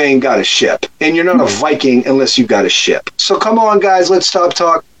 you ain't got a ship. And you're not a Viking unless you got a ship. So come on, guys, let's stop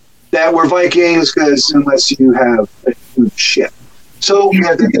talking that we're Vikings, because unless you have a huge ship. So we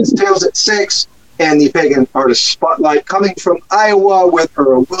have Denton's Tales at 6, and the Pagan Artist Spotlight coming from Iowa with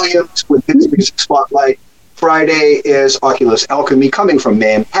Earl Williams with his music spotlight. Friday is Oculus Alchemy coming from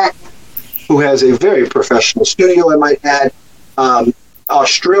Manhattan, who has a very professional studio, I might add.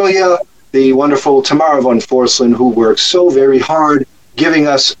 Australia, the wonderful Tamara von Forsland, who works so very hard, giving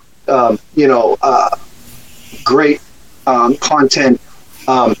us, great content,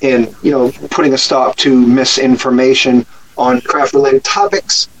 and, putting a stop to misinformation on craft-related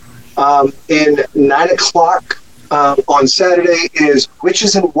topics. And 9 o'clock on Saturday is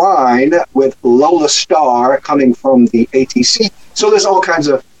Witches and Wine with Lola Starr coming from the ATC. So there's all kinds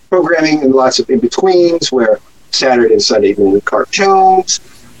of programming and lots of in-betweens, where Saturday and Sunday evening cartoons,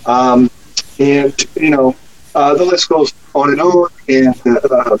 and the list goes on and on, and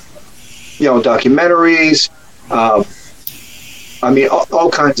documentaries. All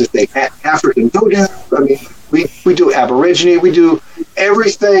kinds of things. African voodoo. I mean, we do Aborigine. We do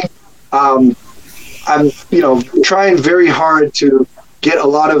everything. I'm trying very hard to get a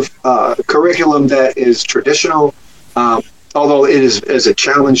lot of curriculum that is traditional, although it is a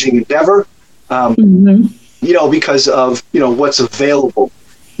challenging endeavor. Because of what's available.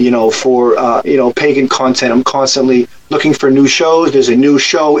 For pagan content, I'm constantly looking for new shows. There's a new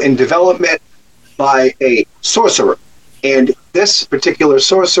show in development by a sorcerer, and this particular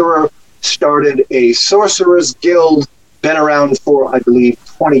sorcerer started a sorcerers guild, been around for, I believe,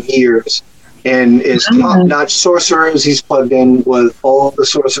 20 years, and is top-notch sorcerers. He's plugged in with all the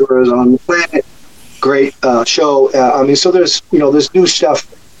sorcerers on the planet, great show. I mean, so there's new stuff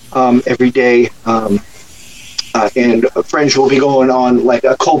every day. And Fringe will be going on like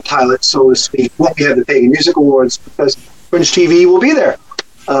a co-pilot, so to speak, when we have the Pagan Music Awards, because Fringe TV will be there.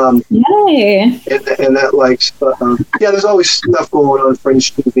 Yay! And that there's always stuff going on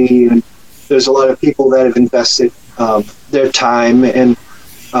Fringe TV, and there's a lot of people that have invested their time and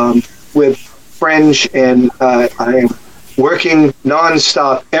with Fringe, and I am working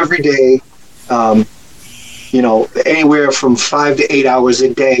nonstop every day. Anywhere from 5 to 8 hours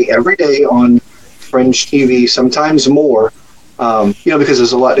a day, every day on Fringe TV, sometimes more, because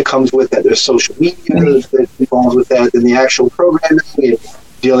there's a lot that comes with that. There's social media that's involved with that, and the actual programming, and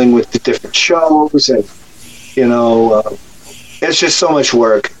dealing with the different shows, and it's just so much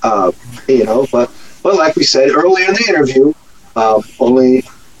work, But like we said earlier in the interview, only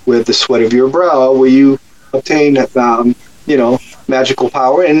with the sweat of your brow will you obtain, magical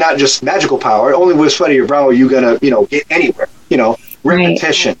power, and not just magical power. Only with the sweat of your brow are you gonna, get anywhere.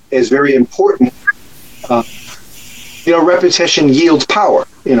 Repetition is very important. Repetition yields power.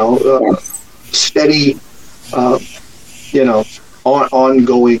 Steady,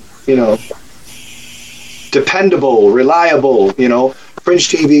 ongoing, dependable, reliable. Fringe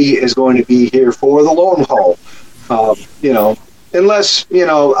TV is going to be here for the long haul. Unless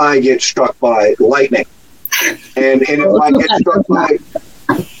I get struck by lightning, and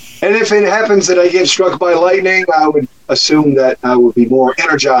if it happens that I get struck by lightning, I would assume that I would be more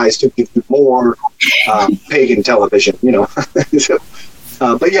energized to give you more pagan television,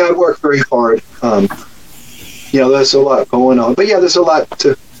 But yeah, I work very hard. There's a lot going on. But yeah, there's a lot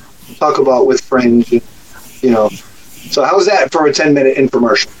to talk about with Fringe, So how's that for a 10-minute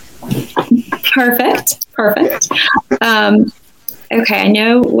infomercial? Perfect. Okay, I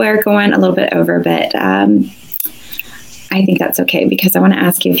know we're going a little bit over, but I think that's okay because I want to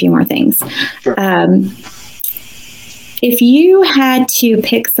ask you a few more things. Sure. If you had to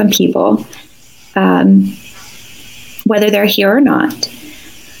pick some people, whether they're here or not,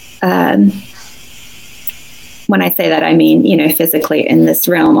 when I say that, I mean, physically in this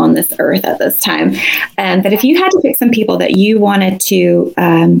realm, on this earth at this time. But if you had to pick some people that you wanted to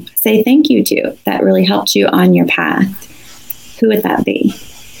say thank you to, that really helped you on your path, who would that be?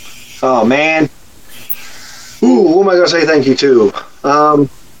 Oh, man. Who am I going to say thank you to?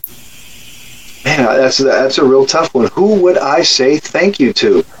 That's a real tough one. Who would I say thank you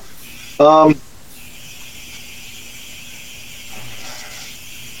to?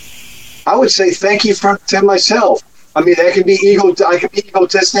 I would say thank you to myself. I mean, I can be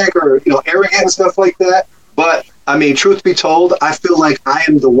egotistic or arrogant and stuff like that. But I mean, truth be told, I feel like I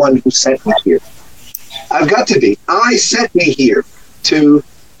am the one who sent me here. I've got to be. I sent me here to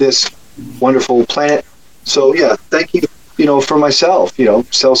this wonderful planet. So yeah, thank you. For myself.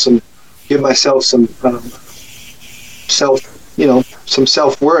 Give myself some some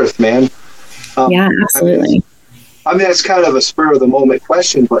self-worth, man. Yeah, absolutely. I mean, that's kind of a spur of the moment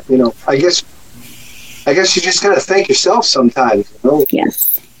question, but I guess you just gotta thank yourself sometimes.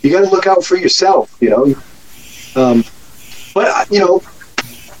 Yes. You gotta look out for yourself. But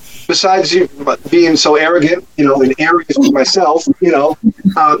besides you being so arrogant, and arrogant with myself,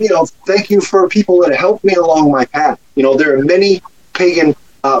 thank you for people that helped me along my path. There are many pagan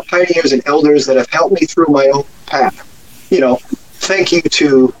pioneers and elders that have helped me through my own path. Thank you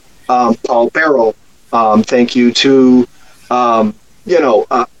to Paul Barrow. Thank you to,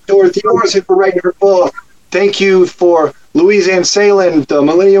 Dorothy Morrison for writing her book. Thank you for Louise Ann Salem, the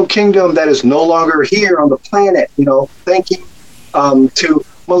Millennial Kingdom that is no longer here on the planet. Thank you to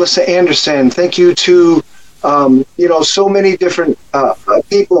Melissa Anderson. Thank you to, so many different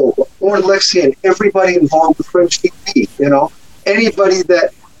people, or Lexian, everybody involved with Fringe TV. Anybody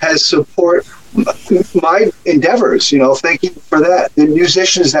that has support my endeavors, thank you for that. The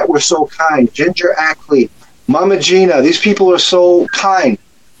musicians that were so kind, Ginger Ackley, Mama Gina, these people are so kind,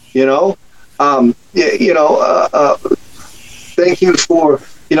 thank you for,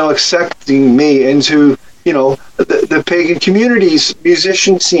 accepting me into, the pagan community's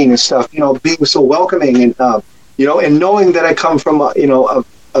musician scene and stuff, being so welcoming and, and knowing that I come from,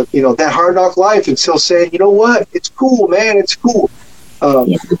 that hard knock life and still saying, what, it's cool, man, it's cool.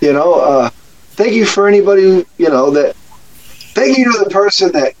 Thank you for anybody, thank you to the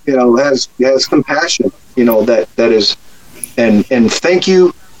person that, has compassion, that is, and thank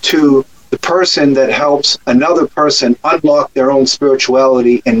you to the person that helps another person unlock their own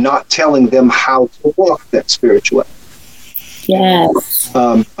spirituality and not telling them how to walk that spirituality. Yes.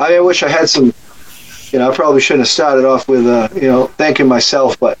 I wish I had some, I probably shouldn't have started off with, thanking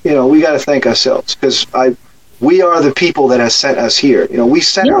myself, but, we got to thank ourselves because we are the people that has sent us here. We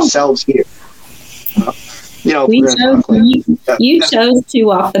sent ourselves here. You chose to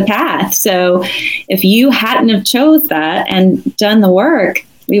walk the path. So if you hadn't have chose that and done the work,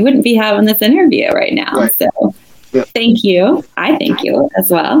 we wouldn't be having this interview right now. Right. So thank you. I thank you as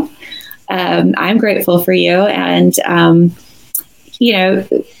well. I'm grateful for you. And,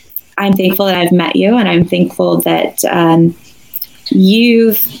 I'm thankful that I've met you, and I'm thankful that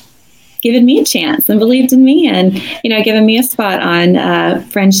you've given me a chance and believed in me, and given me a spot on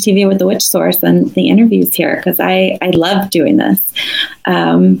Fringe TV with the Witch Source and the interviews here, because I love doing this.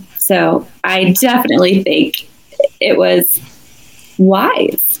 So I definitely think it was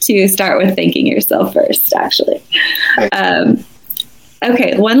wise to start with thanking yourself first, actually.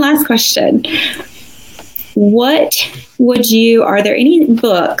 Okay, one last question. Are there any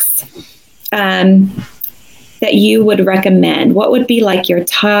books that you would recommend? What would be like your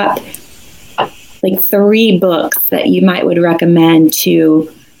top 3 books that you would recommend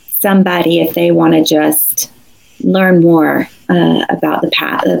to somebody if they want to just learn more about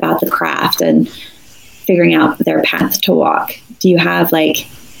the craft and figuring out their path to walk? Do you have a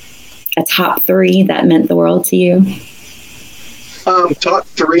top 3 that meant the world to you? Top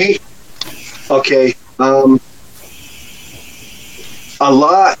 3. Okay.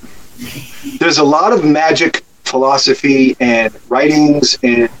 There's a lot of magic philosophy and writings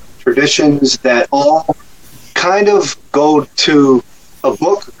and traditions that all kind of go to a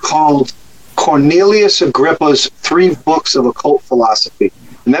book called Cornelius Agrippa's 3 Books of Occult Philosophy.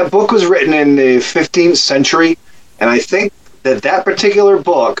 And that book was written in the 15th century. And I think that particular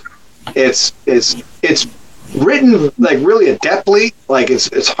book, it's written really adeptly.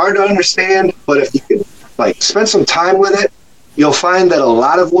 It's hard to understand, but if you can spend some time with it, you'll find that a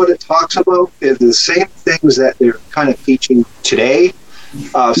lot of what it talks about is the same things that they're kind of teaching today.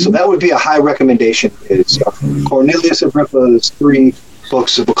 So that would be a high recommendation. It's Cornelius Agrippa's 3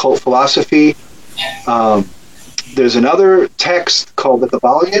 Books of Occult Philosophy. There's another text called the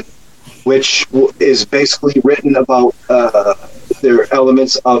Kabbalion, which is basically written about their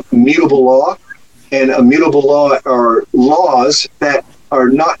elements of immutable law. And immutable law are laws that are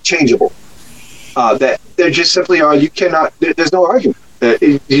not changeable. That they just simply are. You cannot. There's no argument.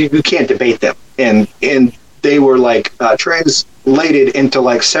 You can't debate them. And they were translated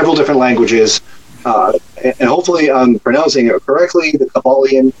into several different languages. And hopefully I'm pronouncing it correctly. The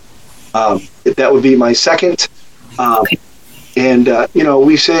Kabbalion. That would be my second. And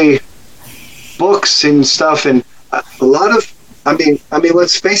we say books and stuff, and a lot of. I mean,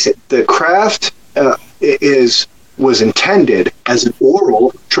 let's face it. The craft was intended as an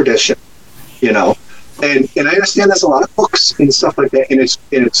oral tradition. And I understand there's a lot of books and stuff like that, and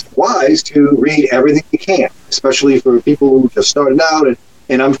it's wise to read everything you can, especially for people who just started out,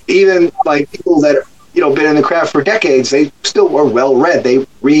 and I'm even people that been in the craft for decades, they still are well read. They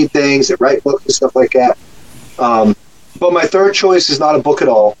read things, they write books and stuff like that. But my third choice is not a book at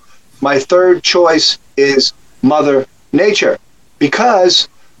all. My third choice is Mother Nature, because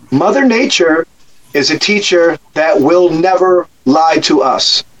Mother Nature is a teacher that will never lie to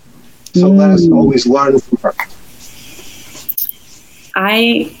us. So let us always learn from her.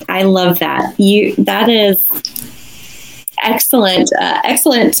 I love that. That is excellent.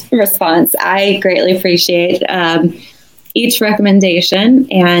 Excellent response. I greatly appreciate each recommendation,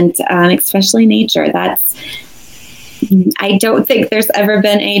 and especially nature. I don't think there's ever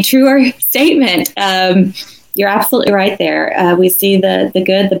been a truer statement. You're absolutely right there. We see the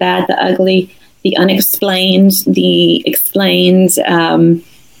good, the bad, the ugly, the unexplained, the explained,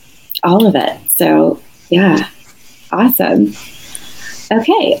 all of it. So, yeah, awesome.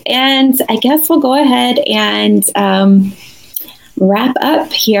 Okay, and I guess we'll go ahead and wrap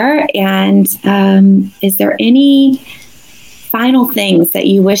up here. And is there any final things that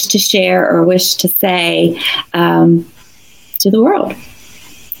you wish to share or wish to say to the world?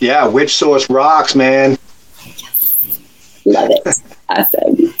 Yeah, Witch Source rocks, man. Love it.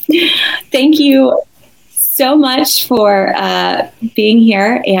 Awesome. Thank you so much for being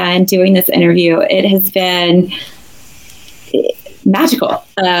here and doing this interview. It has been magical,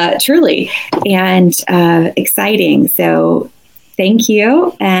 truly, and exciting. So thank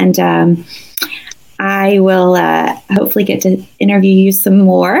you. And I will hopefully get to interview you some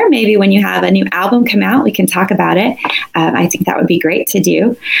more. Maybe when you have a new album come out, we can talk about it. I think that would be great to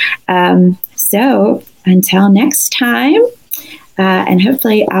do. So until next time, and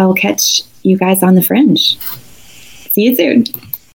hopefully I'll catch you guys on the Fringe. See you soon.